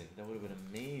amazing. That would have been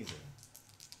amazing.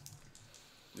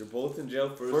 You're both in jail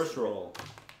First roll.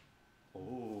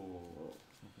 Oh.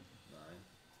 9.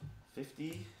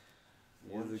 50.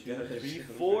 Yeah, 1, the 2, guy 3, should-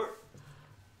 4,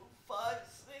 5,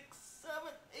 6,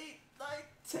 7, 8, 9,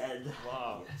 10.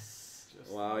 Wow. Yes.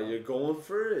 Wow, you're going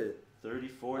for it. 30,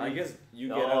 40. I guess you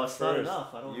No, get out it's first. not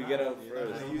enough. I don't You have get it. out You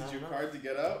first. never used your card to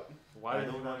get out? Why I did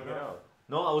you don't not have get enough. out?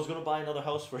 No, I was gonna buy another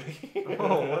house for you.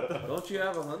 Oh, what the? Don't you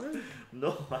have 100? No,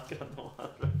 I got no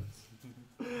hundreds.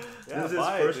 Yeah, This is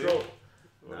buy it, first dude. roll.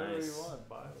 Whatever Nice. you want,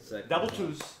 buy it. Second. Double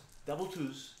twos. Double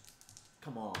twos.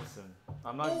 Come on. Listen,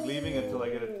 I'm not leaving until I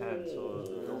get a 10, so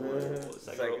don't worry.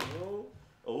 Second roll.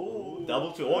 Oh,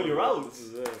 double two. Oh, you're out. This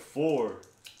is it. 4.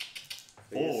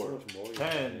 They get so 4. much more.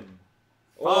 10.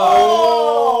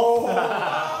 Oh!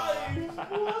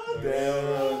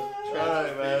 Damn. Try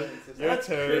it, man. Your That's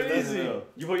turn. crazy. Let's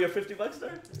You put your 50 bucks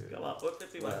there? Come on, put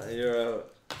 50 bucks. Nah, you're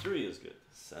out. 3 is good.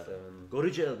 7. 7. Go to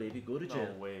jail, baby. Go to go. jail.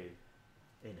 No way.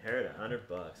 Inherit $100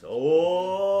 bucks.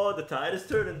 Oh, the tide is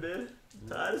turning, babe.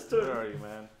 Tide is Where turning. are you,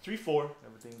 man? 3, 4.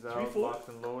 Everything's 3, out, 4. locked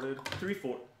and loaded. 3,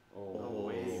 4. Oh. No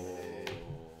way.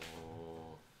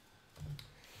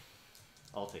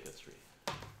 I'll take a 3.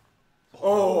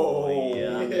 Oh,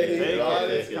 yeah. Take Take it.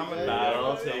 it. It's coming back.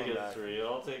 I'll It's take coming it back. 3.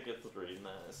 I'll take it 3.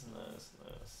 Nice, nice,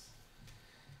 nice.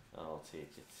 I'll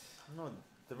take it. I don't know.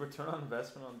 The return on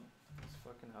investment on these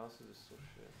fucking houses is so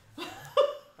shit.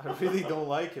 I really don't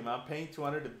like him. I'm paying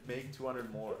 200 to make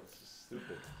 200 more. It's just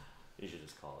stupid. You should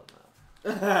just call it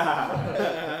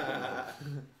now.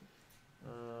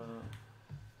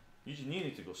 You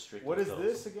need to go straight. What to is those.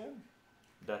 this again?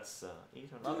 That's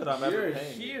 800. Not that I'm ever You're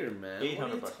paying. here, man. 800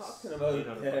 what are you bucks. talking about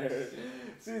 800 there? bucks.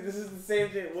 See, this is the same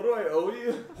thing. What do I owe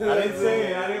you? I didn't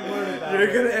say it. I didn't word it that You're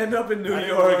way. gonna end up in New I didn't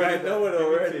York. word I it know that- it give me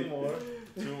already. 2 more.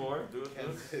 2 more. Do it.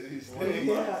 Kansas City's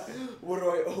Yeah. What do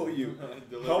I owe you?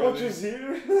 How much is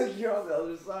here? You're on the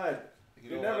other side. You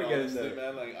You know never what, get in honestly, there.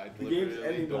 man, like, I The game's literally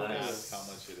ending don't nice. ask how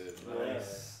much it is.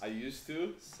 Nice. I used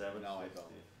to. 7. Now I don't.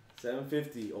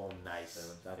 750. Oh,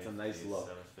 nice. That's a nice look.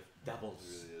 750. Doubles. It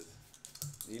really is.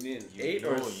 You need an You 8 know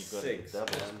or you gotta 6. get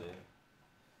doubles, man. babe.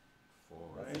 4.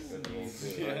 That's a good roll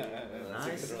too. Yeah, That's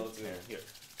Nice. a good roll too. Here.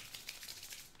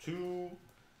 2.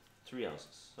 3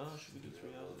 houses. Oh, should we do 3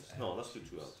 houses? No, let's do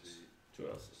 2 houses. 2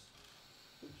 houses.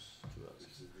 Oops. 2 houses.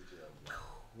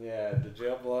 Yeah, the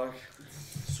jail block.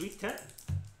 Sweet 10.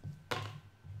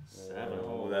 7.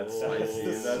 Oh, that's Oh. spicy.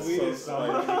 That's so sweetest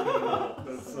spicy.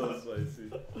 That's so spicy.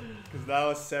 Because that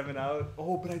was 7 out.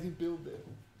 Oh, but I didn't build it.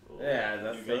 Yeah,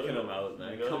 that's You gotta faking go. them out, You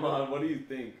man. gotta Come go. on, what do you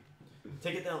think?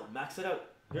 Take it down. Max it out.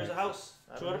 Here's a house.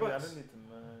 I 200 don't bucks. need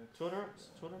to, 200 bucks.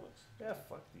 200 bucks. Yeah,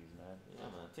 fuck these, man. Yeah,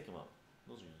 man. Take them out.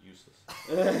 Those are useless.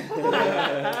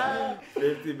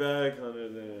 50 back,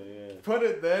 100 there, yeah. Put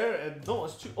it there and No,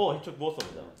 it's 2. Oh, he took both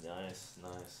of them down. Nice,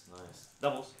 nice, nice.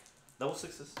 Doubles. Double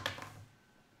 6s.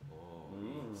 Oh,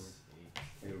 Mm. 8s.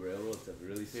 8s. Your railroads have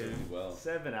really served you well.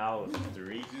 7 out.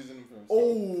 3. He's using them for himself.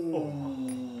 Oh!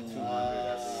 200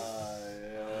 at least.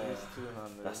 Yeah. At least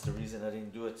 200. That's the reason I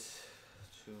didn't do it.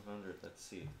 200. Let's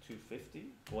see. 250.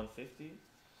 150.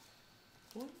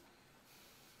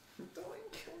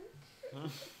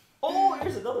 Oh,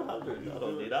 here's another 100. I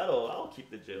don't need. I'll keep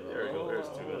the gym. There we go. There's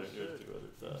 200. Here's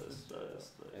 200.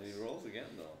 Nice. And he rolls again,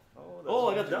 though. Oh,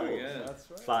 I got two doubles. again. That's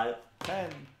right. 5. 10.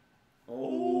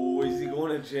 Oh, is he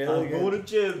going to jail I'm again? going to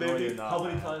jail, No, baby. you're not, How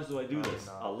many man. times do I do No, this?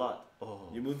 you're not. A lot. Oh.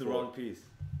 You moved the 4. wrong piece.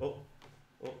 Oh.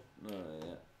 No,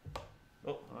 yeah.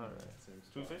 Oh. Alright.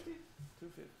 250.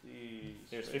 250.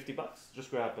 Here's 50 bucks.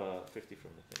 Just grab 50 from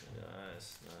the thing.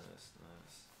 Nice.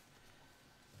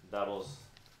 Doubles.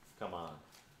 Come on.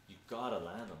 You gotta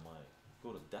land on my.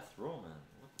 Go to death row, man.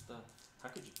 What the? How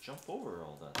could you jump over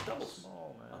all that? Doubles.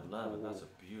 Small, man. 11. That's a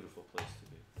beautiful place to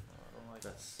be. I don't like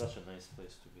That's such a nice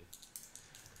place to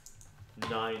be.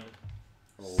 9.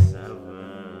 Oh. 7.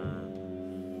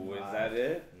 Oh, is that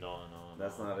it? No,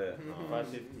 That's not it. No,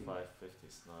 550. 550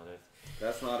 is not it.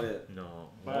 That's not it. No.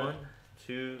 But 1,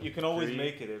 2, You can always 3,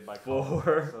 make it by 4,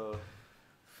 comment, so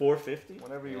 450.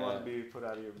 whenever you want to be put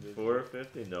out of your business.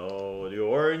 450. No, the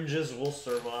oranges will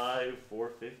survive.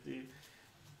 450.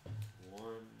 1,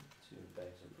 2, 3,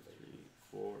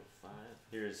 4, 5.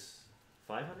 Here's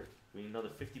 500. We need another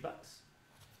 $50.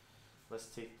 Let's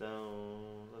take down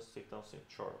St.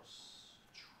 Charles.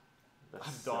 That's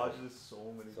I've dodged this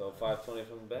so many So times. 520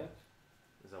 from the bank.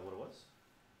 Is that what it was?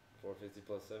 450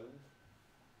 plus 70.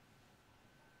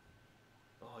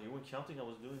 Oh, you weren't counting. I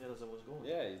was doing it as I was going.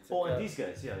 Yeah, you took Oh, and out- these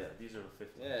guys. Yeah, these are the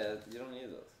 50. Yeah, you don't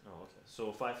need those. Oh, okay.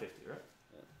 So 550, right?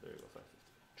 Yeah. There you go,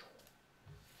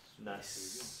 550.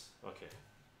 Nice. Okay.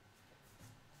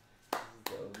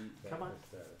 The elite Come on. banker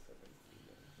status, I think.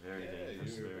 Very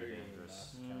dangerous. you were Very very good dangerous.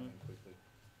 at counting quickly.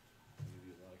 I'll give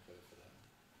you a lot of credit for that.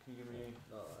 Can you give me?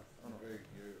 No, that's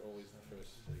You're always the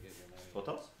first to get your money.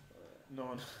 Hotels?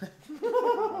 No, no.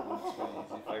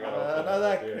 I Not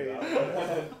that crazy. A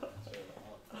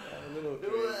little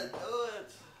crazy. Do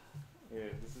it. Yeah,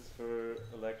 this is for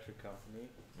electric company.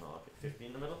 No, okay. 50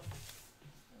 in the middle.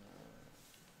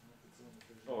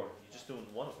 Uh, Or you're just doing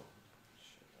one of them.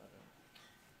 shit, I don't.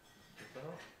 Get that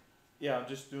out. Yeah, I'm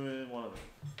just doing one of them.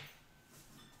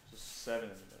 So 7 in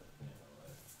the middle,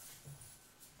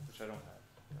 which I don't have.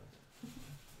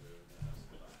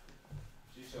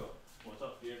 Chycho, what's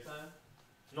up? Beer time?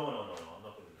 No, I'm not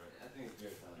going to drink. I think it's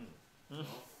beer time.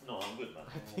 No, I'm good, man.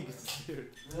 I think it's weird.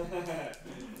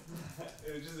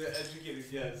 It was just an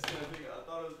educated guess. I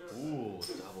thought it was beer. Ooh,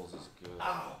 doubles is good.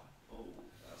 Ow!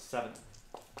 7.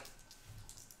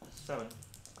 7.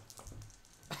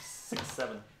 6,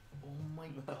 7. Oh my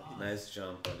god. Nice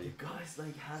jump, buddy. You guys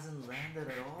like hasn't landed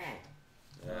at all.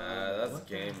 Yeah, that's What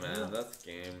the game, hell? man. That's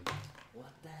game. What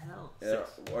the hell?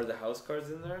 Yeah, are the house cards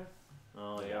in there?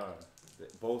 Oh They yeah. are.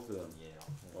 Both of them.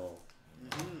 Yeah. Oh.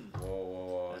 Mm-hmm.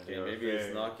 Whoa. And Okay, they are maybe it's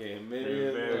very- not game. Maybe They're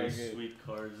it's very not game. sweet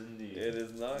cards indeed. It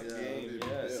is not Yeah, game dude,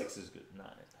 yet. yeah. 6 is good. 9.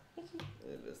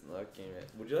 It is not game yet.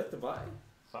 Would you like to buy?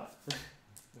 5.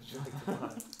 Would you like to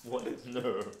buy? What?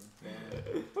 No.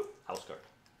 House card.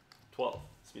 12.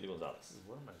 Speedy Gonzalez.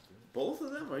 What am I doing? Both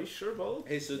of them? Are you sure both?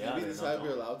 Hey, so Yeah, did we they're decide not we're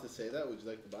gone. allowed to say that? Would you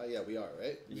like to buy? Yeah, we are,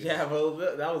 right? Yeah, well,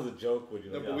 that was a joke. Would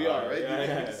you No, like but to we buy? are, right? Yeah, Did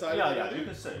we yeah. decide Yeah, we're yeah, gonna you do?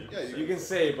 can say. Yeah, You can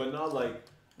say, but not like,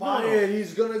 No, buy no. it,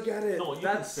 he's gonna get it. No, you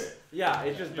That's, can say. yeah,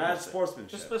 it's just You bad can say.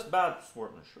 sportsmanship. Just bad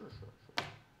sportsman. Sure.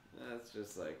 That's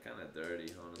just like kind of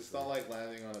dirty, honestly. It's not like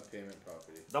landing on a payment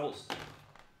property. Doubles.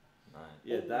 9.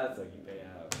 Yeah, that's like you pay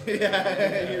half.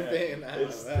 Yeah, you're paying that.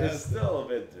 It's still a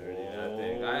bit dirty, I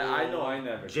think. I know I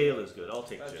never. Jail do is good. I'll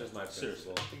take That's jail. just my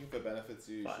Seriously. principle. I think if it benefits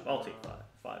you, you 5. should. I'll take 5.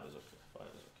 5 is okay. 5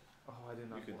 is okay. Oh, I did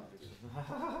not You could want not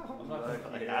to. I'm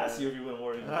not I gonna asked you if you went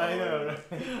more. I know,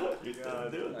 right? You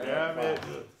God, didn't do it. damn it.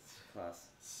 Class.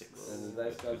 6. And the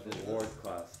dice got reward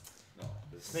class. No.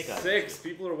 Snake eyes. 6.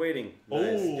 People are waiting. Oh.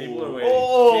 Nice. People are waiting.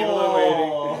 Oh. People are waiting.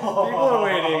 People are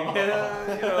waiting.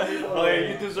 You know, people are Oh, yeah,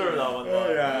 waiting. you deserve that one.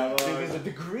 Oh, yeah, well, Dude, the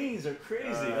greens are crazy.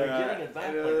 They're yeah. getting it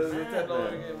back It like is mad,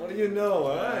 $10 man. game. What do you know?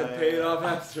 Huh? It paid off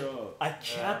after all. I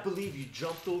can't believe you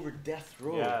jumped over death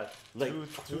row. Yeah, like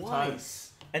two twice. times.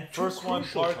 And two First one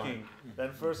crucial parking, times.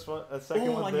 then first one, second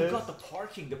Oh, one and you this. got the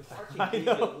parking. The parking I gave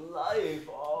know. you life.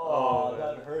 Oh, Oh,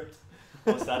 that man. hurt.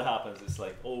 Once that happens, it's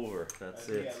like over. That's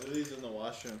it. Yeah, Lily's in the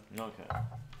washroom. Okay.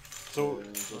 So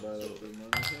that up the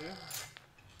money here.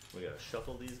 We gotta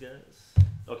shuffle these guys.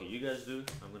 Okay, you guys do.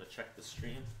 I'm gonna check the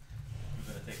stream.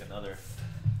 I'm gonna take another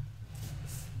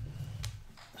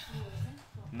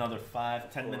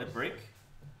 5-10 minute break.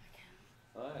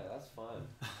 Oh yeah, that's fun.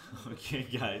 Okay,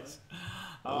 guys. That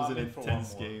Oh, was I'm an in for one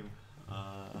intense more. game.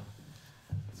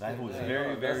 That was Yeah,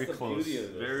 very, no, very that's the close. beauty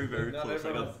of this. Very, very Not close. I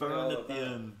everyone's got burned all at the the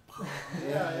time. end.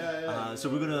 Yeah. So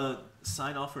we're gonna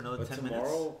sign off for another But 10 minutes.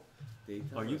 tomorrow,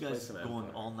 daytime, Are you let's play guys some going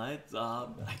Empire. all night?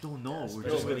 I don't know. We're Still,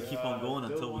 just gonna but, keep on going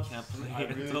Bill until we wants can't to- play I it,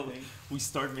 really until think- we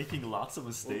start making lots of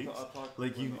mistakes. I'll talk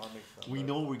Like when you- I'll make some, we but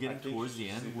know we're I getting think towards you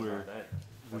the should end sleep on where that.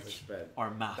 That's a spread. our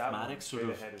That one mathematics straight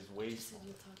sort of ahead is way too.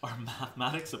 our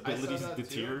mathematics I saw abilities that too,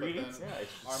 deteriorate. but then Yeah,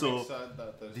 it's just, Armin So, said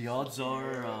that there's The odds something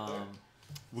are right there.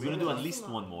 we're gonna do at least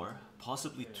one more,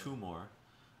 possibly two more.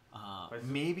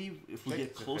 Maybe if we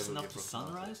get close enough to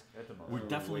sunrise, we're We'll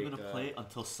definitely wake gonna up. play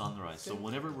until sunrise. So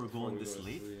whenever we're Before going we this go to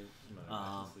late,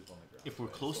 sleep. if we're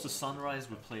close to sunrise,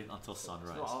 we play it until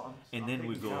sunrise, and then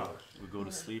we go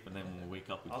to sleep, and then when we wake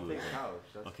up, we I'll do it take again. couch.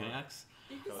 That's Okay, fine. Axe?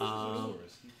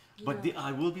 But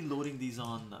I will be loading these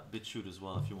on BitChute as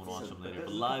well if you want to watch them later.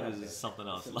 But live is something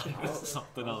else. Live is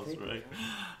something else, right?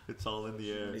 It's all in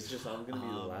the air. It's just I'm gonna be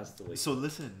the last to wake. So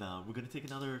listen, we're gonna take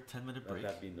another 10-minute Let break,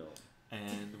 that be known.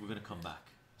 and we're gonna come back.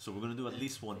 So we're gonna do at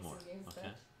least one more. Games Okay.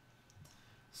 that.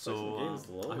 So games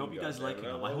alone, I hope you guys like it.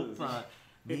 goddammit, I I hope love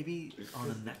maybe on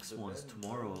the next ones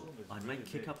tomorrow I might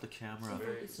kick up the camera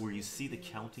where you see the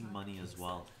counting money as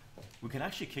well. We can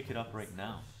actually kick it up right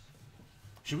now.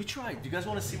 Should we try? Do you guys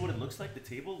want to see what it looks like, the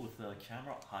table with the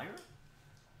camera higher?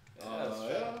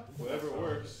 Yeah, whatever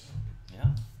works. Yeah.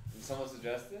 Did someone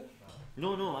suggest it?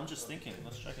 No, I'm just thinking.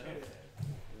 Let's check it out.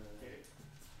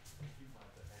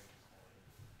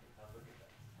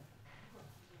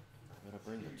 I'm gonna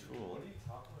bring the tool.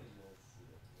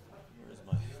 Where's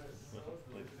my?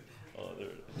 Oh, there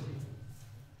it is.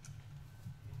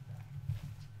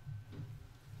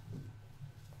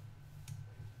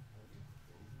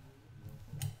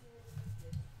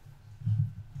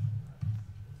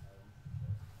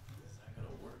 Is that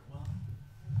gonna work well?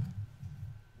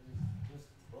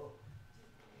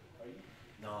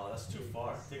 No, that's too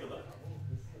far. Take a look.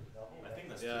 I think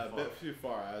that's Yeah, too a far. bit too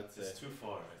far, I would say. It's too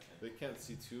far, I think. They can't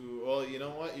see too. Well, you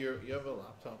know what? You have a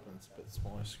laptop and it's a bit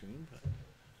smaller screen, but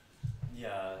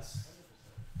Yeah, it's,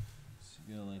 so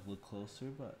you gotta like look closer.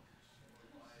 But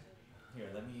here,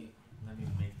 let me make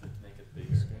it bigger.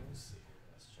 Let's see.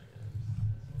 Let's check it out.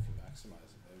 if you maximize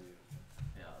it, maybe.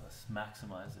 Yeah, let's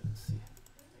maximize it and see.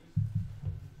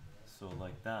 So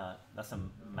like that, that's a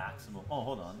maximum. Oh,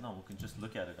 hold on. No, we can just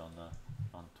look at it on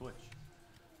Twitch.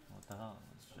 What the hell?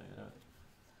 Let's check it out.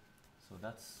 So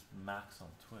that's max on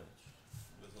Twitch.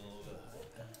 With a little bit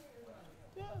high.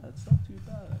 Yeah, that's not too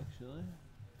bad actually.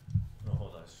 No,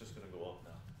 hold on. It's just gonna go up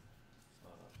now. It's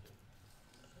not up yet.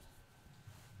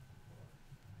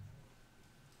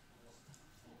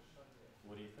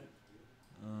 What do you think?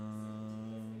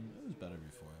 It was better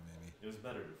before, maybe. It was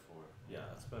better before.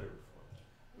 Yeah, it's better before.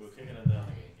 We were kicking it down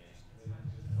again, gang.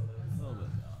 A little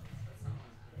bit down.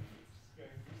 Yeah,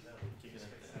 we're kicking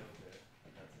it down.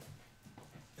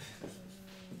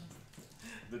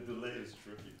 The delay is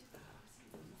tricky.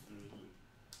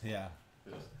 Yeah.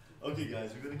 Yeah. Okay,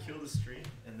 guys, we're gonna kill the stream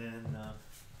and then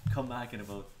come back in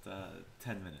about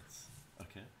 10 minutes.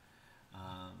 Okay.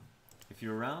 If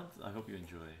you're around, I hope you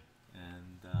enjoy.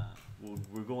 And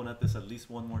we're going at this at least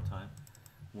one more time.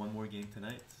 One more game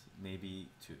tonight, maybe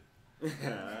two. Oh,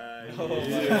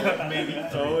 yeah. Maybe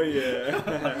three. Oh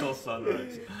yeah. Until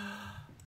sunrise.